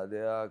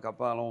అదే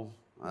కపాలం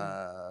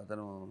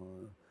అతను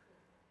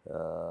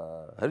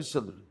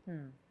హరిశ్చంద్రుడు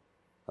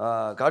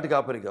కాటి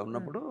కాపరిగా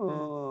ఉన్నప్పుడు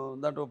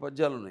దాంట్లో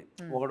పద్యాలు ఉన్నాయి.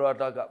 ఒకడు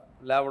అట్లా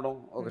లేవడం,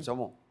 ఒక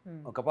శమం,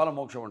 ఒక కపాల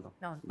మోక్షం అంటాం,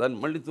 దాన్ని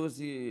మళ్ళీ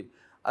తోసి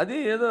అది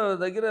ఏదో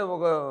దగ్గర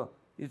ఒక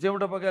ఈ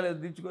చెమట పక్కన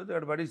దించుకొని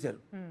అక్కడ పడేశారు.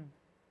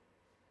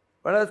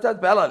 పడేస్తే అది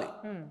పేలాలి.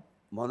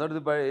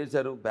 మొదటిది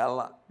వేశారు,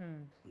 పేలా.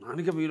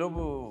 నానిక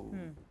మీలోపు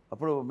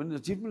అప్పుడు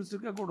చీఫ్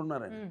మినిస్టర్గా కూడా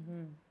ఉన్నారు ఆయన.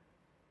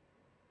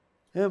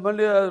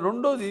 మళ్ళీ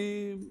రెండోది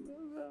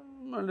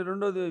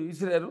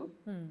విసిరారు,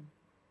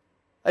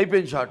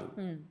 అయిపోయింది షాట్.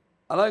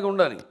 అలాగే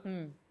ఉండాలి.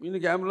 ఈయన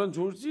కెమెరాలో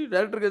చూసి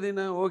డైరెక్టర్కి అది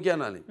ఓకే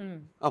అనాలి.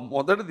 ఆ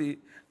మొదటిది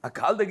ఆ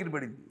కాలు దగ్గర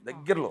పడింది,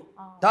 దగ్గరలో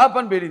టాప్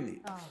అని పేరింది.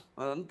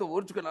 అదంతా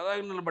ఓర్చుకొని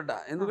అలాగే నిలబడ్డా,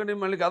 ఎందుకంటే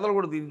మళ్ళీ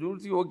కదలకూడదు, దీన్ని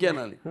చూసి ఓకే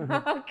అనాలి.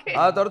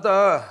 ఆ తర్వాత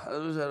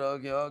చూసారు,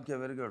 ఓకే ఓకే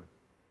వెరీ గుడ్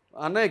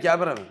అన్నయ్య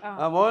కెమెరామెన్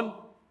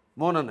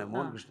మోహన్ అన్నయ్య,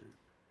 మోహన్ కృష్ణ,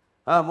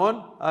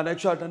 మోహన్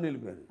నెక్స్ట్ షాట్ అని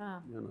వెళ్ళిపోయాను.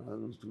 నేను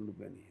చూస్తూ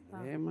ఉండిపోయాను.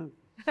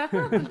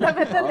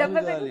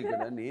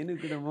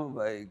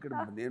 ఇక్కడ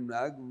నేను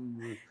నాకు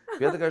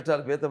పేద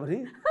కష్టాలు పేతమని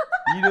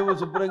ఈయనేమో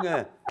శుభ్రంగా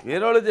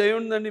వేరే వాళ్ళు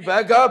చేయండి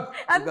బ్యాకప్.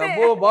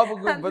 అబ్బో బాబు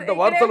పెద్ద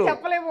వార్తలు,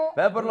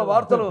 పేపర్లో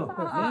వార్తలు,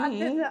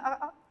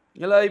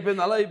 ఇలా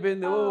అయిపోయింది అలా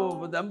అయిపోయింది, ఓ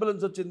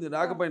అంబులెన్స్ వచ్చింది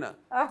రాకపోయినా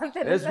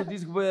వేసుకు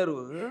తీసుకుపోయారు.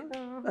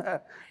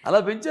 అలా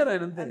పెంచారు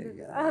ఆయన, అంతే.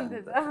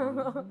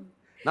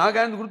 నాకు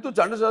ఆయన గుర్తు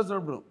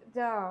చండశాస్త్రప్పుడు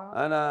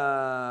ఆయన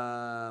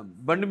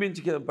బండి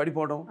మించి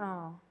పడిపోవడం,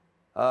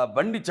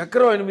 బండి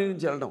చక్రం ఆయన మీద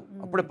నుంచి వెళ్ళడం.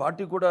 అప్పుడే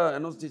పార్టీ కూడా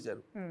అనౌన్స్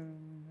చేశారు.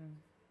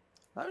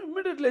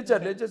 ఇమ్మీడియట్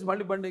లేచేసి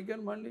మళ్ళీ బండి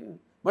ఎక్కాను.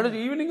 మళ్ళీ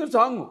ఈవినింగ్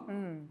సాంగ్,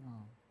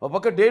 ఒక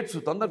పక్క డేట్స్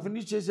తొందర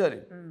ఫినిష్ చేశారు.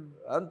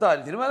 అంతా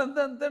సినిమాలు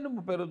అంతా అంతే అండి,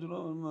 30 రోజులు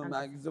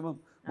మ్యాక్సిమం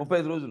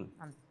 35 రోజులు.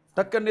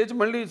 టక్కని లేచి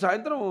మళ్ళీ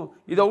సాయంత్రం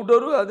ఇది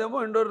అవుట్డోరు, అదేమో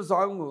ఇండోర్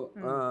సాంగ్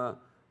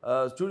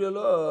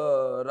స్టూడియోలో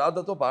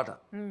రాధతో పాట.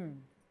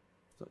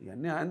 సో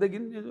ఇవన్నీ ఆయన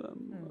దగ్గర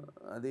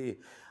అది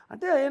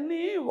అంటే అవన్నీ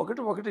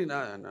ఒకటి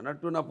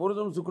అన్నట్టు నా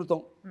పూర్వజన్మ సుకృతం.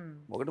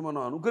 ఒకటి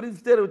మనం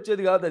అనుకరిస్తే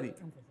వచ్చేది కాదు అది,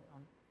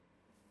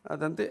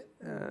 అదంతే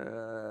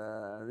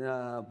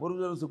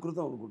పూర్వజన్మ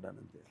సుకృతం అనుకుంటాను,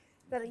 అంతే.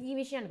 సార్ ఈ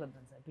విషయానికి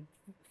వద్దాం సార్,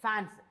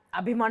 ఫ్యాన్స్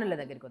అభిమానుల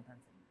దగ్గరికి వద్దాం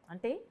సార్.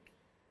 అంటే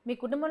మీ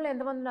కుటుంబంలో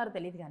ఎంతమంది ఉన్నారో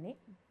తెలియదు, కానీ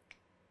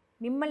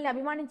మిమ్మల్ని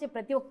అభిమానించే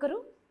ప్రతి ఒక్కరూ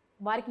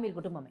వారికి మీరు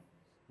కుటుంబమే.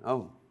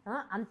 అవును,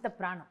 అంత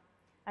ప్రాణం.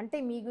 అంటే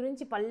మీ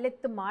గురించి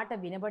పల్లెత్తు మాట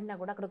వినబడినా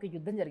కూడా అక్కడ ఒక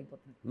యుద్ధం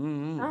జరిగిపోతుంది.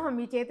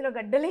 మీ చేతిలో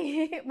గడ్డలి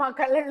మా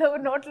కళ్ళల్లో,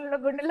 నోట్లలో,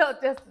 గుండెల్లో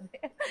వచ్చేస్తుంది.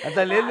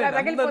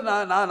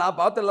 నా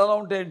పాత్రలు ఎలా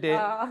ఉంటాయంటే,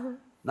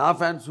 నా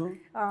ఫ్యాన్స్,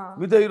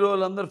 మిగతా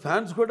హీరోలు అందరు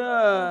ఫ్యాన్స్ కూడా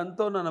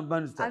ఎంతో నన్ను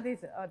అభిమానిస్తారు.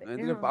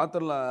 ఎందుకంటే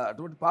పాత్రలు,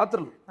 అటువంటి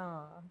పాత్రలు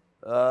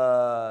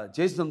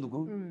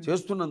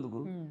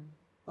చేస్తున్నందుకు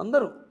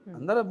అందరూ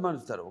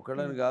అభిమానిస్తారు.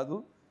 ఒకళ్ళని కాదు,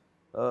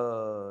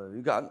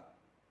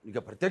 ఇక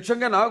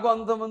ప్రత్యక్షంగా నాకు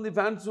అంతమంది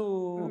ఫ్యాన్స్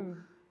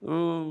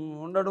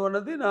ఉండడం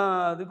అన్నది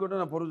అది కూడా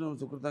నా పూర్వజన్మ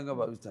సుకృతంగా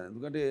భావిస్తాను.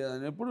 ఎందుకంటే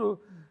నేను ఎప్పుడు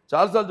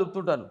చాలాసార్లు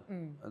చెప్తుంటాను,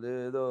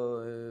 అదేదో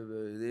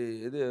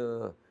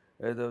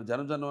ఏదో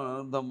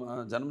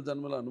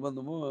జన్మజన్మల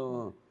అనుబంధము,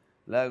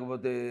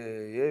 లేకపోతే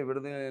ఏ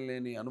విడదీయ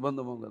లేని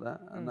అనుబంధము కదా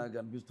అని నాకు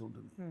అనిపిస్తూ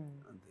ఉంటుంది,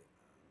 అంతే.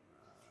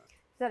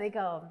 సార్ ఇక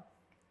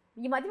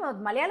ఈ మధ్య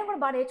మలయాళం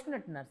కూడా బాగా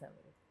నేర్చుకున్నట్టున్నారు సార్.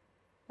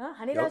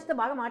 హనీరాజ్తో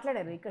బాగా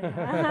మాట్లాడారు ఇక్కడ.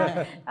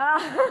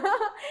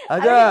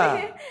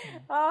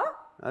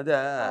 అదే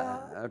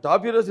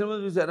టాప్ హీరో సినిమా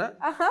చూసారా?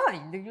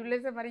 ఎందుకు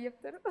చూడలేదు సార్ మరి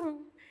చెప్తారు.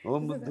 ఓ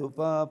ముద్దు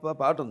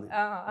పాట ఉంది,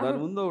 దాని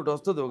ముందు ఒకటి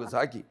వస్తుంది ఒక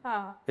సాకి,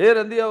 ఏ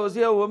రందియా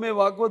వసియా ఓమే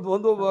వాకోద్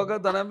వందో వాక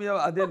తనమియా,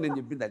 అదే నేను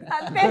చెప్పింది అది.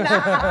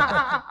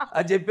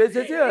 అది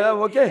చెప్పేసేసి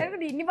ఓకే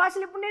ఇన్ని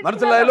భాషలు ఎప్పుడు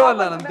మనసులాయలో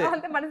అన్నాను అంతే.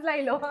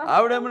 మనసులాయిలో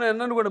ఆవిడేమన్నా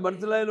అన్నాను కూడా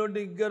మనసులాయలో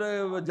అంటే ఇంకా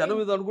జనం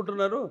ఇది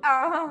అనుకుంటున్నారు,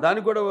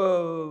 దానికి కూడా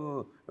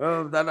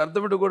దాని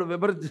అర్థం కూడా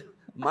వివరించి,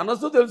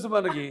 మనసు తెలుసు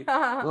మనకి,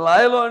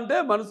 లాయలో అంటే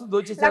మనసు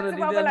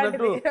దోచేసానని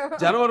అన్నట్టు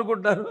జనం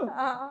అనుకుంటున్నారు.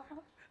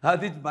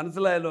 అది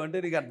మనసులాయలో అంటే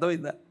నీకు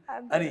అర్థమైందా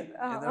అని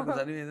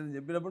ఏదైనా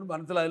చెప్పినప్పుడు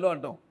మనసులాయలో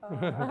అంటాం,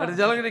 అంటే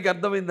జనం నీకు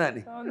అర్థమైందా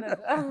అని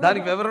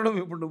దానికి వివరణం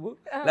ఇప్పుడు నువ్వు,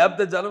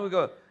 లేకపోతే జనం ఇక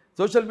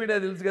సోషల్ మీడియా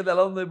తెలుసు కదా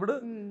ఎలా ఉందో ఇప్పుడు,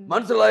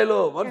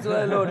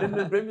 మనసులాయలో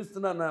నిన్ను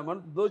ప్రేమిస్తున్నా,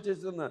 మనసు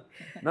దోచేస్తున్నా,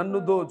 నన్ను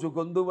దోచు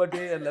కొందు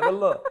బట్టి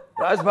లెవెల్లో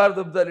రాజభారత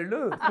చెప్తారు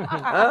వీళ్ళు,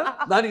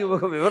 దానికి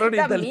ఒక వివరణ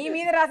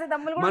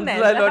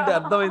మనసులాయలో అంటే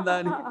అర్థమైందా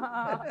అని.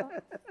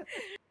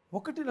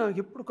 ఒకటి నాకు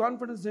ఎప్పుడు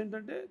కాన్ఫిడెన్స్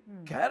ఏంటంటే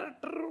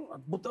క్యారెక్టర్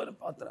అద్భుతమైన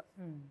పాత్ర,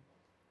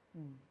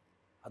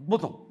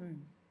 అద్భుతం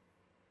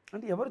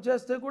అంటే ఎవరు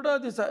చేస్తే కూడా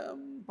అది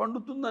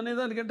పండుతుంది అనే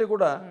దానికంటే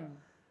కూడా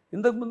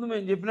ఇంతకుముందు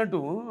మేము చెప్పినట్టు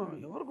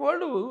ఎవరికి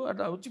వాళ్ళు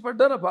అట్లా వచ్చి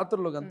పడ్డారు ఆ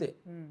పాత్రలోకి అంతే.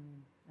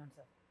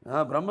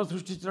 బ్రహ్మ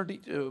సృష్టించినట్టు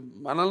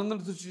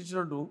మనలందరూ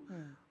సృష్టించినట్టు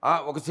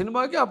ఒక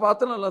సినిమాకి ఆ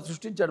పాత్రను అలా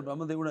సృష్టించాడు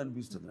బ్రహ్మదేవుడు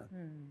అనిపిస్తుంది.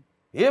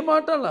 ఏం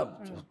మాట్లాడాల,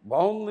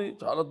 బాగుంది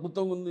చాలా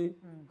అద్భుతంగా ఉంది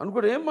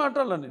అనుకోండి, ఏం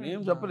మాట్లాడాల, నేను ఏం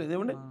చెప్పలేదు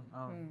ఏమండి,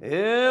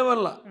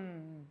 ఏమల్లా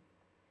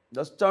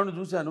జస్ట్ ఆవిడ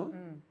చూశాను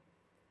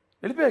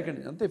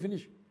వెళ్ళిపోయాకండి అంతే,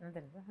 ఫినిష్.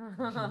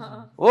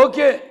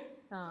 ఓకే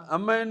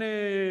అమ్మాయిని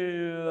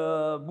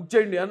బుక్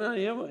చేయండి అని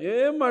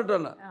ఏం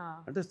మాట్లాడాల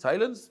అంటే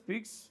సైలెన్స్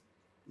స్పీక్స్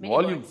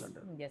వాల్యూమ్స్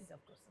అంటారు.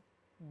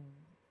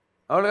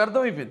 ఆవిడకి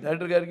అర్థమైపోయింది,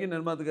 డైరెక్టర్ గారికి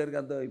నిర్మాత గారికి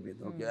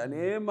అర్థమైపోయింది. ఓకే ఆయన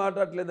ఏం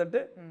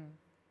మాట్లాడలేదంటే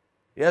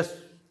ఎస్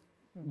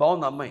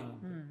బాగుంది అమ్మాయి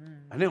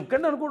అని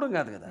ఒక్కడిని అనుకోవడం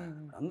కాదు కదా,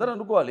 అందరూ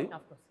అనుకోవాలి.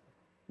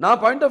 నా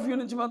పాయింట్ ఆఫ్ వ్యూ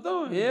నుంచి మాత్రం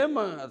ఏం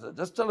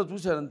జస్ట్ అలా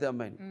చూశారు అంతే,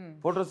 అమ్మాయిని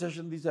ఫోటో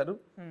సెషన్ తీశారు,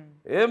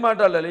 ఏం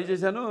మాట్లాడాలి ఏ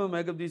చేశాను,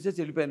 మేకప్ తీసేసి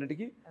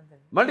వెళ్ళిపోయినట్టుకి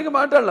మళ్ళీ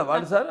మాట్లాడలే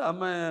వాళ్ళు. సార్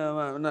అమ్మాయి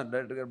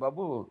డైరెక్టర్ గారు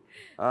బాబు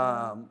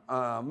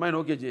అమ్మాయిని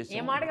ఓకే చేసి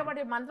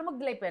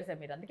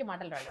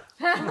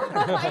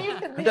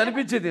అంటే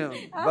అనిపించింది,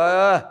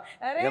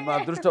 మా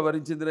అదృష్టం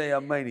వరించిందిరా ఈ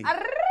అమ్మాయిని,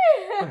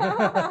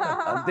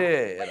 అంతే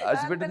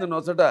రాసి పెట్టింది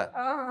నొసట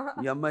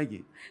ఈ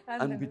అమ్మాయికి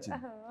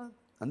అనిపించింది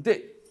అంతే.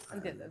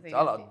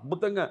 చాలా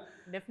అద్భుతంగా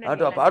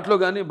అటు ఆ పాటలో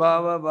కానీ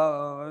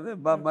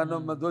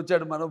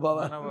దోచాడు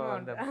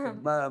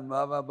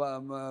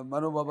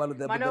మనోభావాలు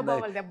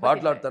దెబ్బతిన్నాయి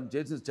పాటలు తను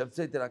చేసిన స్టెప్స్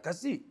అయితే నా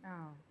కసి,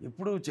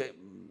 ఎప్పుడు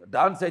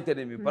డాన్స్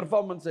అయితేనేమి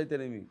పర్ఫార్మెన్స్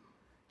అయితేనేమి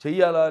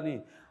చెయ్యాలా అని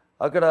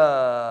అక్కడ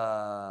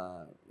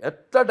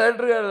ఎట్లా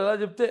డైరెక్టర్ గారు ఎలా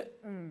చెప్తే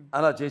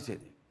అలా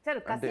చేసేది.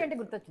 సార్ కసి అంటే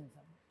గుర్తొచ్చింది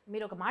సార్,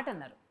 మీరు ఒక మాట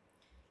అన్నారు,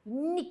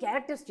 ఇన్ని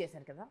క్యారెక్టర్స్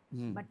చేశారు కదా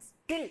బట్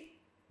స్టిల్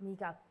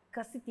మీకు ఆ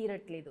కసి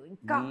తీరట్లేదు,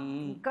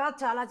 ఇంకా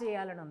చాలా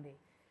చేయాలని ఉంది,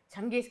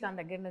 చంగేజ్ ఖాన్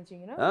దగ్గర నుంచి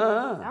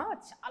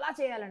చాలా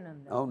చేయాలని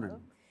ఉంది. అవునండి.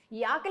 ఈ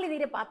ఆకలి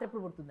తీరే పాత్ర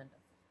ఎప్పుడు పుడుతుందంట?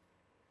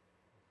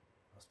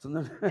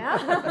 వస్తుందండి.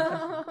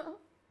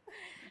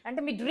 అంటే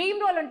మీ డ్రీమ్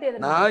రోల్ అంటే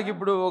నాకు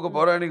ఇప్పుడు ఒక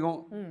పౌరాణికం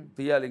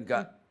తీయాలి, ఇంకా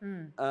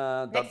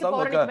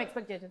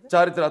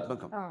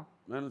చారిత్రాత్మకం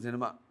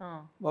సినిమా,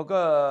 ఒక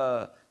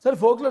సరే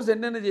ఫోక్లర్స్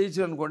ఎన్నైనా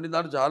చేయించారు అనుకోండి,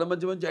 దాంట్లో చాలా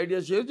మంచి మంచి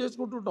ఐడియాస్ షేర్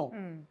చేసుకుంటుంటాం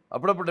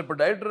అప్పుడప్పుడు. ఇప్పుడు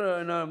డైరెక్టర్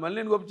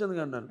మల్లేని గోపిచంద్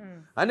గారు అన్నారు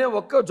అనే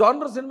ఒక్క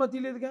జానర్ సినిమా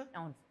తీయలేదుగా,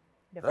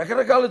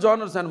 రకరకాల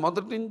జానర్స్ ఆయన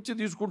మొదటి నుంచి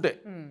తీసుకుంటే.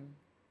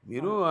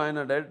 మీరు ఆయన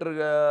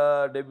డైరెక్టర్గా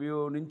డెబ్యూ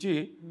నుంచి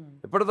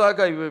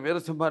ఇప్పటిదాకా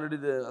వీరసింహారెడ్డి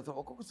అసలు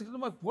ఒక్కొక్క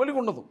సినిమాకి పోలిక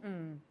ఉండదు.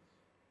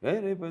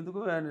 రేపు ఎందుకు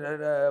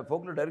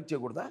ఫోక్లో డైరెక్ట్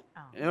చేయకూడదా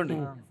ఏమండి?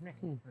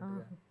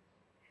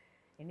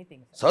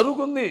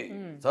 సరుకు ఉంది,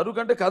 సరుకు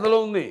అంటే కథలో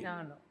ఉంది,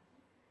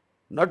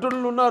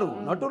 నటులు ఉన్నారు.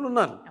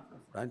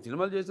 ఆయన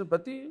సినిమాలు చేసిన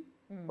ప్రతి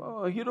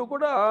హీరో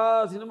కూడా ఆ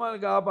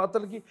సినిమాకి ఆ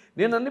పాత్రలకి,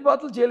 నేను అన్ని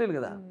పాత్రలు చేయలేను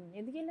కదా,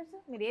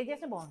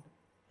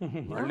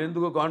 మళ్ళీ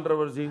ఎందుకు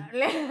కాంట్రవర్సీ.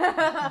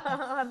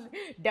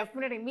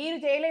 డెఫినెట్గా మీరు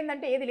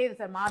చేయలేదంటే ఏది లేదు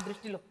సార్ మా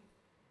దృష్టిలో.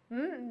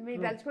 మీరు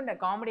తలుచుకుంటారు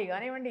కామెడీ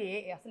కానివ్వండి,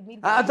 అసలు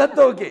మీరు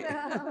అదంతా ఓకే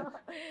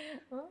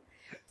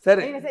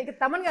సరే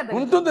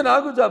ఉంటుంది.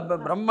 నాకు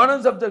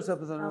బ్రహ్మాండం సబ్జెక్ట్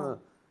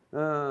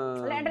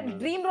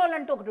డ్రీమ్ రోల్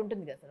అంటూ ఒకటి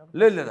ఉంటుంది కదా సార్?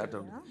 లేదు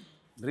అట్లా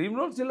డ్రీమ్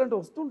రోల్స్ ఇలాంటి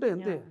వస్తుంటాయి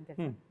అంతే,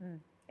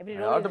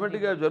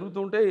 ఆటోమేటిక్గా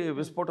జరుగుతుంటే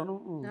విస్ఫోటనం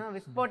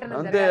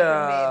అంతే,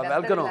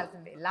 వెల్కనం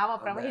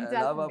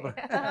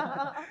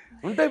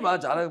ఉంటాయి బాగా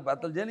చాలా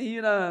పాత్రలు చేయని.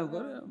 ఈయన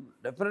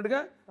డెఫినెట్గా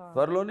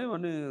త్వరలోనే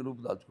అన్ని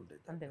రూపు దాచుకుంటాయి.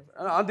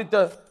 ఆదిత్య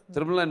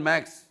 999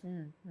 మ్యాక్స్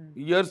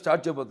ఈ ఇయర్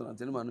స్టార్ట్ చేయబోతున్నాను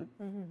సినిమాని,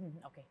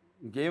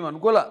 ఇంకేం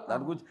అనుకోలే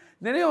దాని గురించి,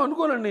 నేనేం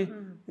అనుకోనండి.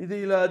 ఇది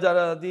ఇలా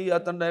అది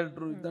అతను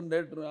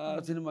డైరెక్టర్ ఆ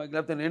సినిమాకి,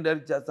 లేకపోతే నేను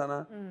డైరెక్ట్ చేస్తానా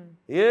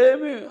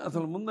ఏమి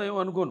అసలు ముందు ఏమో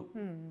అనుకోను,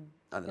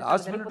 అది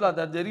లాస్ట్ మినిట్లో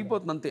అది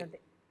జరిగిపోతుంది అంతే,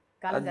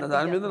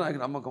 దాని మీద నాకు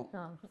నమ్మకం.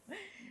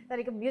 సార్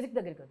ఇక మ్యూజిక్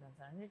దగ్గరికి వద్దాం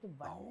సార్.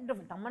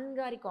 వండర్ఫుల్ తమన్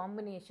గారి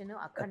కాంబినేషన్,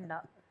 అఖండ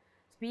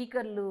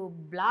స్పీకర్లు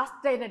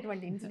బ్లాస్ట్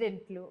అయినటువంటి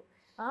ఇన్సిడెంట్లు,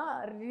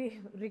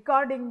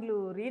 రికార్డింగ్లు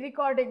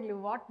రికార్డింగ్లు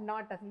వాట్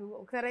నాట్. అసలు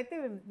ఒకసారి అయితే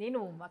నేను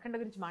అఖండ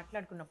గురించి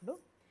మాట్లాడుకున్నప్పుడు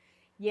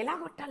ఎలా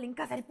కొట్టాలి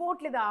ఇంకా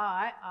సరిపోవట్లేదు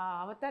ఆ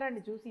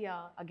అవతారాన్ని చూసి ఆ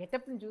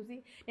గెటప్ని చూసి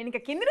నేను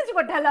ఇంకా కింద నుంచి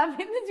కొట్టాలా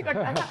మీద నుంచి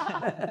కొట్టాలా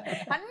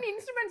అన్ని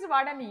ఇన్స్ట్రుమెంట్స్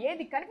వాడాలి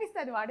ఏది కనిపిస్తే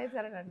అది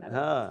వాడేశారని అన్నారు.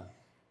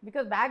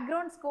 బికాజ్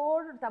బ్యాక్గ్రౌండ్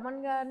స్కోర్ తమన్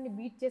గారిని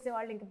బీట్ చేసే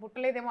వాళ్ళు ఇంకా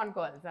పుట్టలేదేమో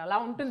అనుకోవాలి సార్, అలా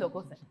ఉంటుంది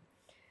ఒక్కోసారి.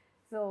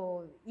 సో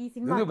ఈ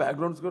సినిమా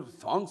బ్యాక్గ్రౌండ్ స్కోర్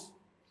సాంగ్స్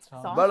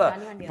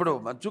ఇప్పుడు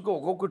మచ్చుకు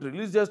ఒక్కొక్కటి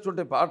రిలీజ్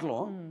చేస్తుంటే పాటలు,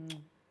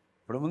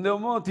 ఇప్పుడు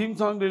ముందేమో థీమ్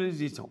సాంగ్ రిలీజ్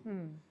చేసాం,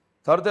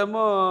 తర్వాత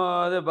ఏమో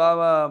అదే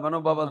బాబా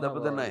మనోబాబాలు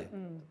దెబ్బతిన్నాయి,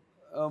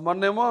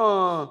 మొన్నేమో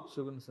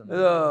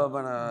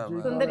మన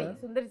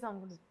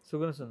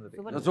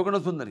సుగుణ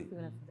సుందరి,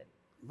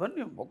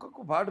 ఇవన్నీ ఒక్కొక్క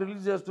పాట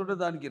రిలీజ్ చేస్తుంటే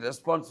దానికి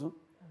రెస్పాన్స్.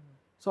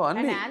 సో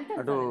అన్ని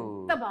అటు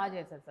బాగా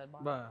చేశారు సార్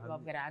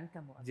బాబు గారు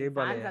యాంథమ్.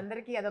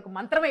 అందరికీ అదొక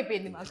మంత్రం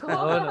అయిపోయింది మాకు,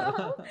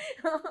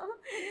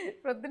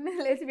 ప్రొద్దున్నే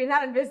లేచి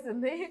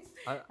వినాలనిపిస్తుంది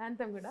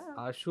యాంథమ్ కూడా.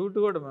 ఆ షూట్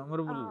కూడా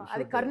మెమరబుల్.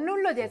 అది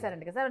కర్నూలులో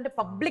చేశారంట కదా సార్, అంటే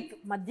పబ్లిక్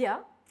మధ్య.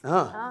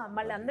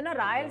 మళ్ళీ అందులో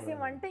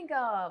రాయలసీమ అంటే ఇంకా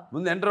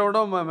ముందు ఎంటర్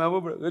అవడం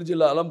మహబూబ్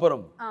జిల్లా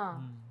అలంపురం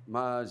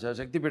మా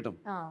శక్తిపీఠం,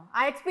 ఆ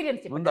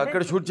ఎక్స్పీరియన్స్ ముందు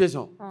అక్కడ షూట్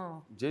చేసాం,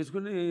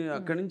 చేసుకుని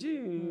అక్కడి నుంచి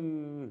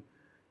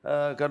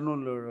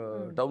కర్నూలు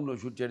టౌన్లో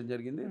షూట్ చేయడం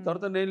జరిగింది.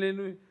 తర్వాత నేను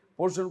లేని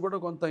పోర్షన్ కూడా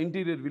కొంత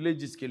ఇంటీరియర్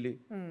విలేజెస్కి వెళ్ళి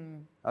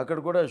అక్కడ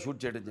కూడా షూట్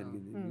చేయడం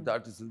జరిగింది.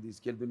 ఆర్టిస్టులు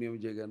తీసుకెళ్ళి దునియా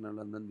విజయ్ గారిని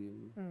వాళ్ళందరినీ,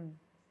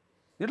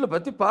 ఇట్లా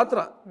ప్రతి పాత్ర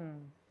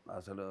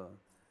అసలు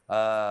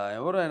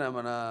ఎవరు ఆయన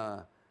మన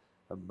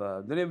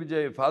దునియా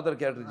విజయ్ ఫాదర్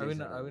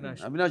క్యారెక్టర్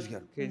అవినాష్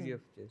గారు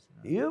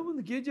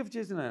ఏముంది కేజీఎఫ్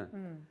చేసిన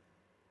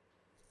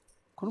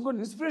కొన్ని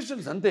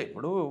ఇన్స్పిరేషన్స్ అంతే.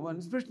 ఇప్పుడు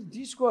ఇన్స్పిరేషన్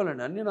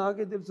తీసుకోవాలండి, అన్నీ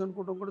నాకే తెలుసు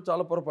అనుకోవడం కూడా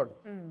చాలా పొరపాటు.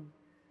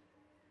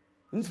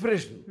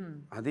 ఇన్స్పిరేషన్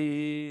అది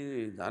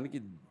దానికి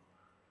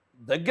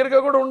దగ్గరగా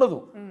కూడా ఉండదు,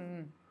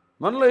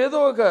 మనలో ఏదో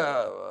ఒక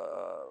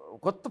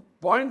కొత్త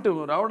పాయింట్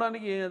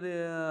రావడానికి అది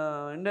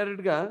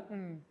ఇండైరెక్ట్గా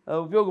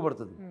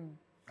ఉపయోగపడుతుంది.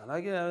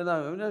 అలాగే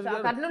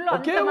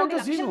ఒకే ఒక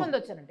సీన్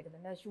వచ్చారంటే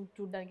కదండి షూట్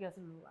చూడడానికి,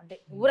 అసలు అంటే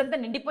ఊరంతా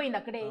నిండిపోయింది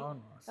అక్కడే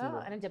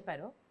అని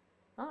చెప్పారు.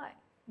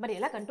 మరి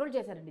ఎలా కంట్రోల్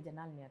చేశారండి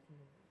జనాల్ని?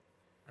 అసలు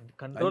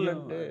కంట్రోల్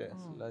అంటే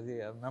అసలు అది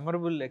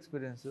మెమరబుల్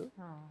ఎక్స్పీరియన్స్.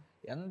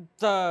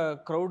 ఎంత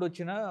క్రౌడ్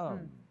వచ్చినా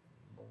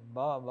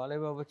బాలయ్య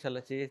బాబు చాలా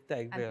చేస్తే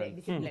అయిపోయారు,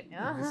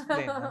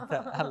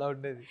 అలా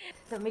ఉండేది.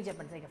 సో మీరు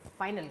చెప్పండి సార్,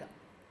 ఫైనల్గా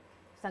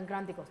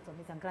సంక్రాంతికి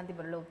వస్తుంది, సంక్రాంతి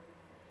బరిలో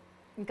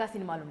ఇంకా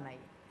సినిమాలు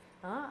ఉన్నాయి,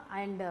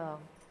 అండ్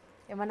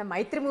ఏమన్నా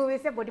మైత్రి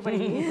మూవీసే పోటీ పడి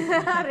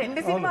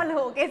 2 సినిమాలు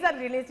ఒకేసారి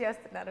రిలీజ్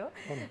చేస్తున్నారు,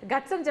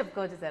 గట్స్ అని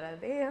చెప్పుకోవచ్చు సార్.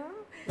 అది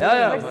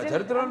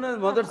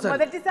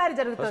మొదటిసారి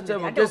జరుగుతుంది,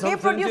 అంటే ఒకే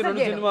ప్రొడ్యూసర్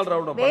చేయడం,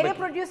 వేరే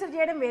ప్రొడ్యూసర్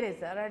చేయడం వేరే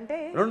సార్. అంటే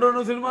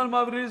 2 సినిమాలు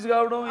మాకు రిలీజ్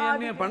కావడం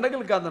ఇవన్నీ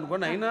పండగలు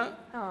కాదనుకోండి, అయినా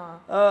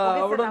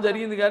అవ్వడం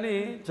జరిగింది. కానీ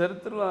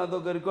చరిత్రలో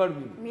అదొక రికార్డ్,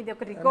 మీది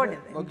ఒక రికార్డ్.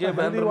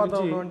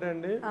 అంటే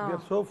అండి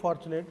సో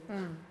ఫార్చునేట్,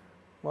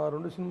 మా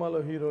 2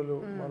 సినిమాలో హీరోలు,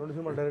 మా 2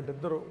 సినిమాల డైరెక్టర్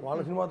ఇద్దరు వాళ్ళ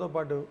సినిమాతో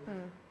పాటు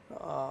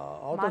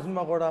అవతల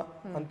సినిమా కూడా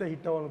అంతే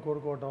హిట్ అవ్వాలని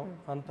కోరుకోవటం,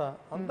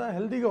 అంతా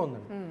హెల్తీగా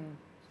ఉందండి.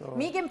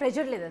 మీకేం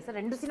ప్రెషర్ లేదా సార్?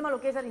 2 సినిమాలు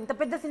ఒకేసారి, ఇంత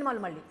పెద్ద సినిమాలు,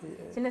 మళ్ళీ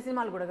చిన్న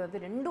సినిమాలు కూడా కాదు,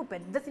 2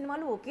 పెద్ద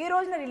సినిమాలు ఒకే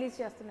రోజున రిలీజ్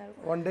చేస్తున్నారు,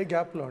 1 డే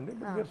గ్యాప్లో అండి.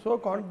 వీఆర్ సో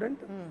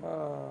కాన్ఫిడెంట్,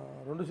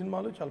 2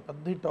 సినిమాలు చాలా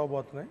పెద్ద హిట్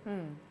అవ్వబోతున్నాయి.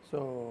 సో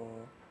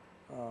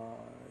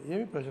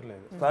ఏమీ ప్రెషర్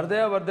లేదు.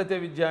 స్పర్ధయ వర్ధతే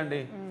విద్య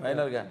అండి.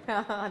 ఫైనల్ గా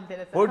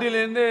పోటీ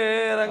లేనిదే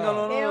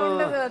రంగంలోనూ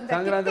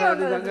సంక్రాంతి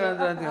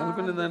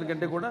అనుకునే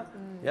దానికంటే కూడా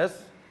ఎస్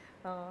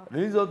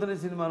రిలీజ్ అవుతున్న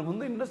సినిమాల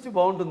ముందు ఇండస్ట్రీ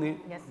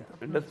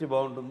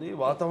బాగుంటుంది,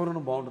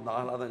 వాతావరణం బాగుంటుంది,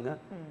 ఆహ్లాదంగా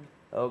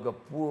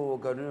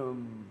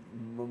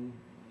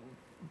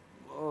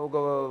ఒక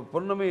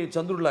పున్నమి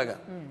చంద్రుడిలాగా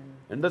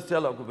ఇండస్ట్రీ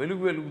అలా ఒక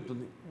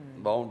వెలుగుతుంది,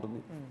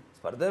 బాగుంటుంది.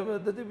 స్పర్ధ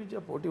పద్ధతి విద్య,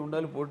 పోటీ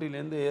ఉండాలి, పోటీ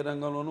లేనిదే ఏ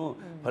రంగంలోనూ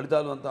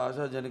ఫలితాలు అంత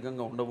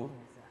ఆశాజనకంగా ఉండవు.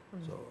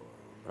 సో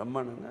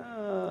బ్రహ్మాండంగా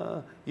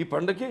ఈ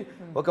పండుగకి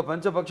ఒక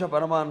పంచపక్ష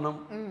పరమాన్నం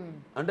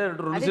అంటే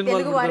 2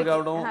 సినిమాలు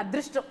కావడం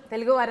అదృష్టం,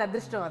 తెలుగు వారి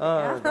అదృష్టం.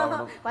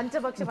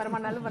 పంచపక్ష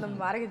పరమాన్నాలు మనం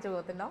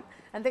ఆరగించబోతున్నాం,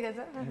 అంతే కదా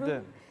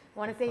sir?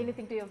 Want to say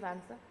anything to your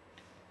fans?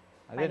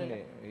 అదే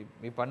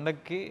ఈ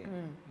పండగకి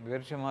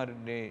వీరసింహ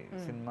రెడ్డి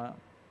సినిమా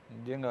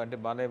నిజంగా అంటే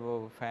బాలయ్య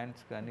బాబు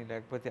ఫ్యాన్స్ కానీ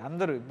లేకపోతే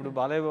అందరూ, ఇప్పుడు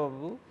బాలయ్య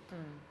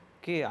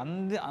బాబుకి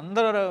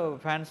అందరు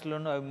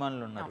ఫ్యాన్స్లోనూ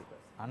అభిమానులు ఉన్నారు,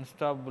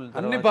 అన్స్టాపబుల్,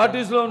 అన్ని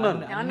పార్టీస్ లో ఉన్నారు,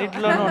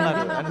 అన్నిట్లోనూ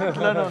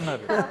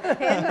ఉన్నారు.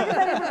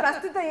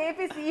 ప్రస్తుతం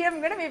ఏపీ సీఎం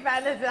కూడా మీ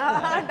ఫ్యాన్స్,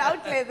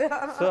 డౌట్ లేదు.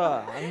 సో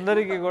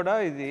అందరికీ కూడా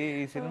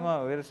ఈ సినిమా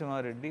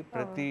వీరసింహారెడ్డి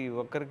ప్రతి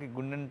ఒక్కరికి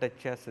గుండెని టచ్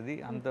చేస్తుంది,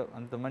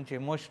 అంత మంచి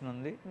ఎమోషన్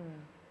ఉంది.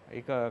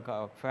 ఇక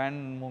ఫ్యాన్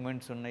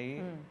మూమెంట్స్ ఉన్నాయి,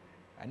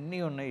 అన్నీ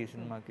ఉన్నాయి ఈ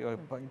సినిమాకి.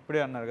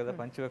 ఇప్పుడే అన్నారు కదా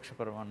పంచపక్ష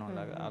పరమాణం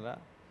లాగా, అలా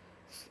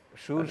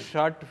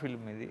షార్ట్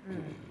ఫిల్మ్ ఇది,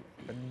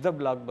 పెద్ద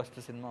బ్లాక్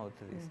బస్టర్ సినిమా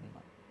అవుతుంది ఈ సినిమా.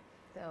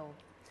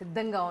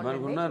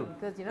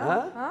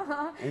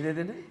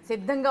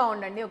 సిద్ధంగా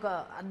ఉండండి ఒక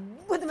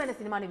అద్భుతమైన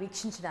సినిమాని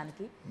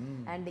వీక్షించడానికి.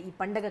 అండ్ ఈ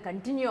పండగ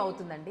కంటిన్యూ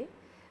అవుతుందండి,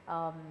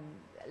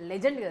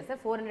 లెజెండ్ కదా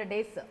సార్, 400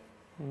 days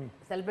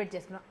సెలబ్రేట్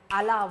చేసుకున్నాం.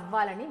 అలా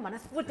అవ్వాలని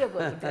మనస్ఫూర్తిగా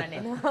కోరుకుంటున్నాను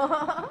నేను.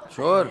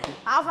 షూర్.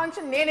 ఆ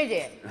ఫంక్షన్ నేనే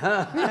చేయాలి.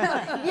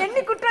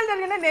 ఎన్ని కుట్రలు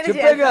జరిగినా నేనే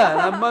చెప్పాగా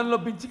చేయాలి. అమ్మాయిలో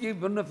పిచ్చికి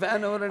ఉన్న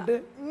ఫ్యాన్ ఎవరంటే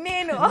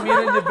నేను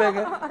మీరేం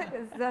చెప్పాగా.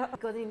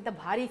 ఇంత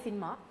భారీ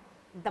సినిమా,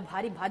 ఇంత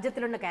భారీ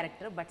బాధ్యతలు ఉన్న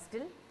character, but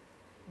still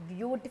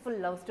beautiful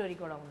love story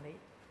కూడా ఉంది.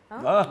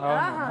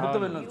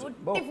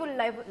 బ్యూటిఫుల్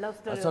లవ్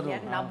స్టోరీ,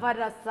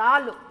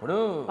 నవరసాలు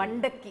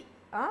పండక్కి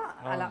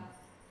అలా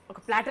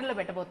ఒక ప్లాటర్ లో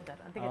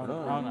పెట్టబోతున్నారు అంతే కదా.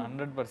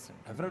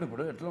 100%.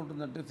 ఇప్పుడు ఎట్లా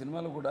ఉంటుందంటే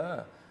సినిమాలో కూడా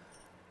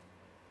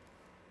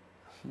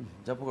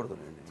చెప్పకూడదు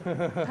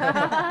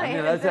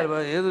రాశారు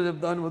ఏదో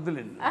చెప్తామని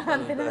వద్దులేండి,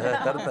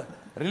 తర్వాత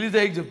రిలీజ్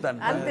అయ్యాక చెప్తాను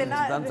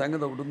దాని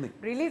సంగతి ఒకటి ఉంది.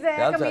 రిలీజ్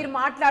అయ్యాక మీరు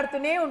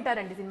మాట్లాడుతూనే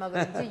ఉంటారండి సినిమా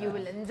గురించి. You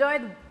will enjoy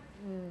the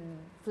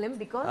film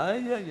because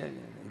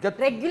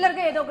regular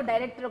గా ఏదో ఒక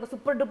డైరెక్టర్, ఒక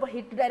సూపర్ డూపర్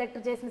హిట్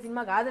డైరెక్టర్ చేసిన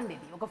సినిమా కాదండి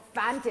ఇది, ఒక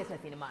ఫ్యాన్ చేసిన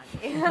సినిమా అండి.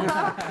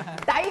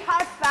 డై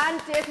హార్ట్ ఫ్యాన్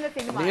చేసిన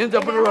సినిమా.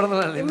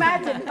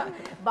 ఇమాజిన్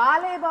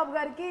బాలయ్య బాబు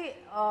గారికి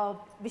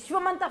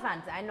విశ్వమంతా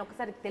ఫ్యాన్స్. ఆయన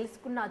ఒకసారి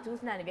తెలుసుకున్నా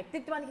చూసిన ఆయన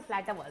వ్యక్తిత్వానికి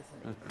ఫ్లాట్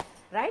అవ్వాల్సింది,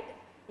 రైట్?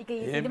 ఇక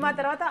ఈ సినిమా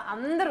తర్వాత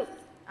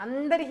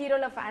అందరి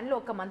హీరోల ఫ్యాన్లు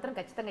ఒక మంత్రం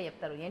ఖచ్చితంగా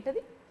చెప్తారు,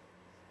 ఏంటది?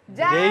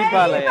 జై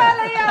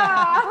బాలయ్య.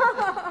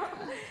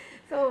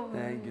 సో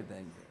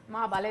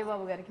మా బాలయ్య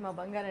బాబు గారికి, మా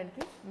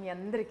బంగారానికి, మీ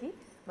అందరికీ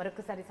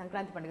మరొకసారి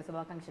సంక్రాంతి పండుగ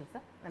శుభాకాంక్షలు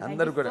సార్.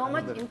 సో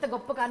మచ్ ఇంత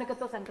గొప్ప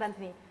కానుకతో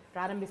సంక్రాంతిని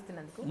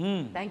ప్రారంభిస్తున్నందుకు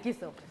thank you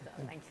so much sir.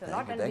 Thank you so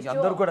much.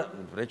 అందరూ కూడా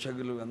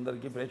ప్రేక్షకులు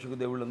అందరికీ, ప్రేక్షక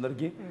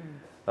దేవుళ్ళందరికీ,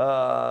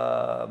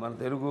 మన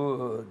తెలుగు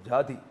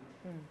జాతి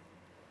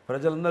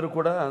ప్రజలందరూ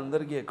కూడా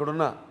అందరికీ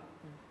ఎక్కడున్నా,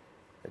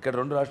 ఇక్కడ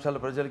 2 రాష్ట్రాల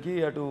ప్రజలకి,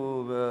 అటు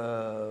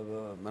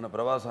మన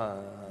ప్రవాస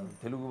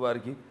తెలుగు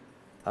వారికి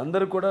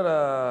అందరూ కూడా,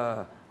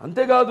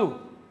 అంతేకాదు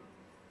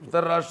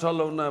ఇతర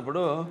రాష్ట్రాల్లో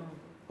ఉన్నప్పుడు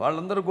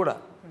వాళ్ళందరూ కూడా,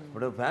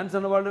 ఇప్పుడు ఫ్యాన్స్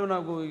అన్నవాళ్ళు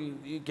నాకు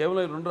ఈ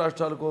కేవలం 2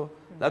 రాష్ట్రాలకో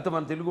లేకపోతే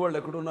మన తెలుగు వాళ్ళు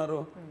ఎక్కడున్నారో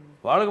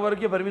వాళ్ళకి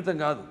వరకే పరిమితం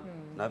కాదు.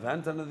 నా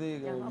ఫ్యాన్స్ అన్నది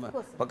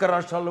పక్క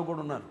రాష్ట్రాల్లో కూడా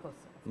ఉన్నారు,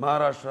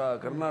 మహారాష్ట్ర,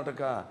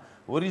 కర్ణాటక,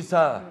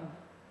 ఒరిస్సా.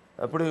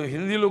 ఇప్పుడు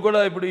హిందీలో కూడా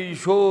ఇప్పుడు ఈ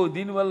షో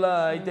దీనివల్ల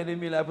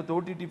అయితేనేమి, లేకపోతే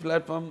ఓటీటీ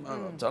ప్లాట్ఫామ్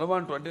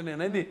చలవాంటూ అంటే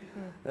నేనేది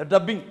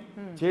డబ్బింగ్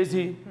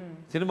చేసి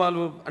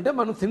సినిమాలు, అంటే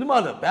మన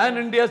సినిమాలు పాన్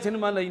ఇండియా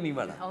సినిమాలు అయినాయి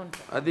ఇవాళ.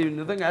 అది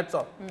నిజంగా హ్యాట్స్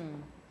ఆఫ్.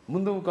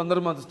 ముందు కొందరు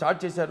మనం స్టార్ట్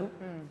చేశారు,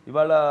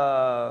 ఇవాళ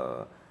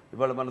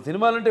మన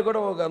సినిమాలంటే కూడా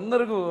ఒక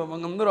అందరూ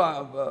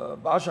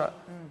భాష,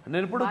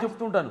 నేను ఎప్పుడూ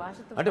చెప్తుంటాను,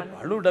 అంటే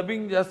వాళ్ళు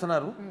డబ్బింగ్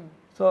చేస్తున్నారు.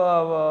 సో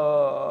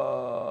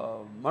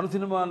మన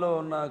సినిమాలో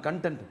ఉన్న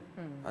కంటెంట్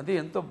అది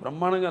ఎంతో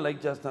బ్రహ్మాండంగా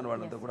లైక్ చేస్తున్నారు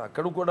వాళ్ళంతా కూడా.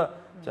 అక్కడ కూడా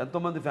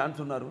ఎంతోమంది ఫ్యాన్స్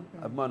ఉన్నారు,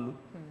 అభిమానులు,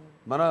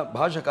 మన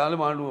భాష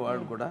కాలమాడు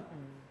వాళ్ళు కూడా.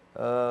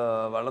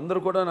 వాళ్ళందరూ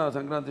కూడా నా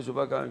సంక్రాంతి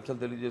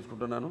శుభాకాంక్షలు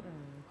తెలియజేసుకుంటున్నాను.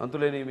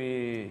 అంతులేని మీ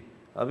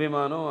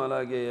అభిమానం,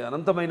 అలాగే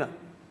అనంతమైన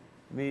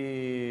మీ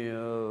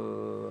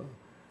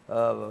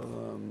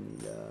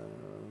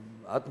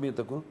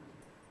ఆత్మీయతకు,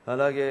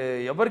 అలాగే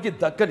ఎవరికి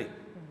దక్కని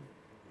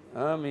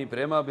మీ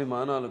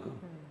ప్రేమాభిమానాలకు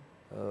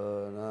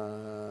నా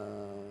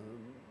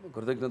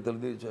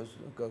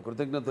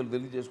కృతజ్ఞతలు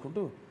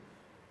తెలియజేసుకుంటూ,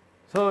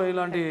 సో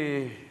ఇలాంటి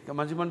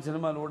మంచి మంచి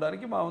సినిమాలు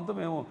చూడడానికి మా వంతు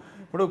మేము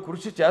ఇప్పుడు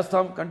కృషి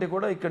చేస్తాం కంటే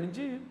కూడా ఇక్కడి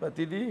నుంచి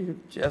ప్రతిదీ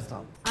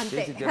చేస్తాం,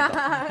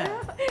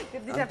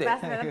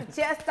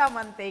 చేస్తాం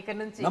అంతే. ఇక్కడ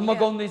నుంచి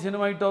నమ్మకం ఉంది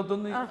సినిమా హిట్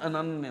అవుతుంది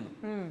అని నేను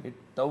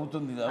హిట్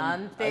అవుతుంది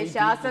అంతే,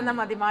 శాసనం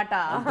అది మాట.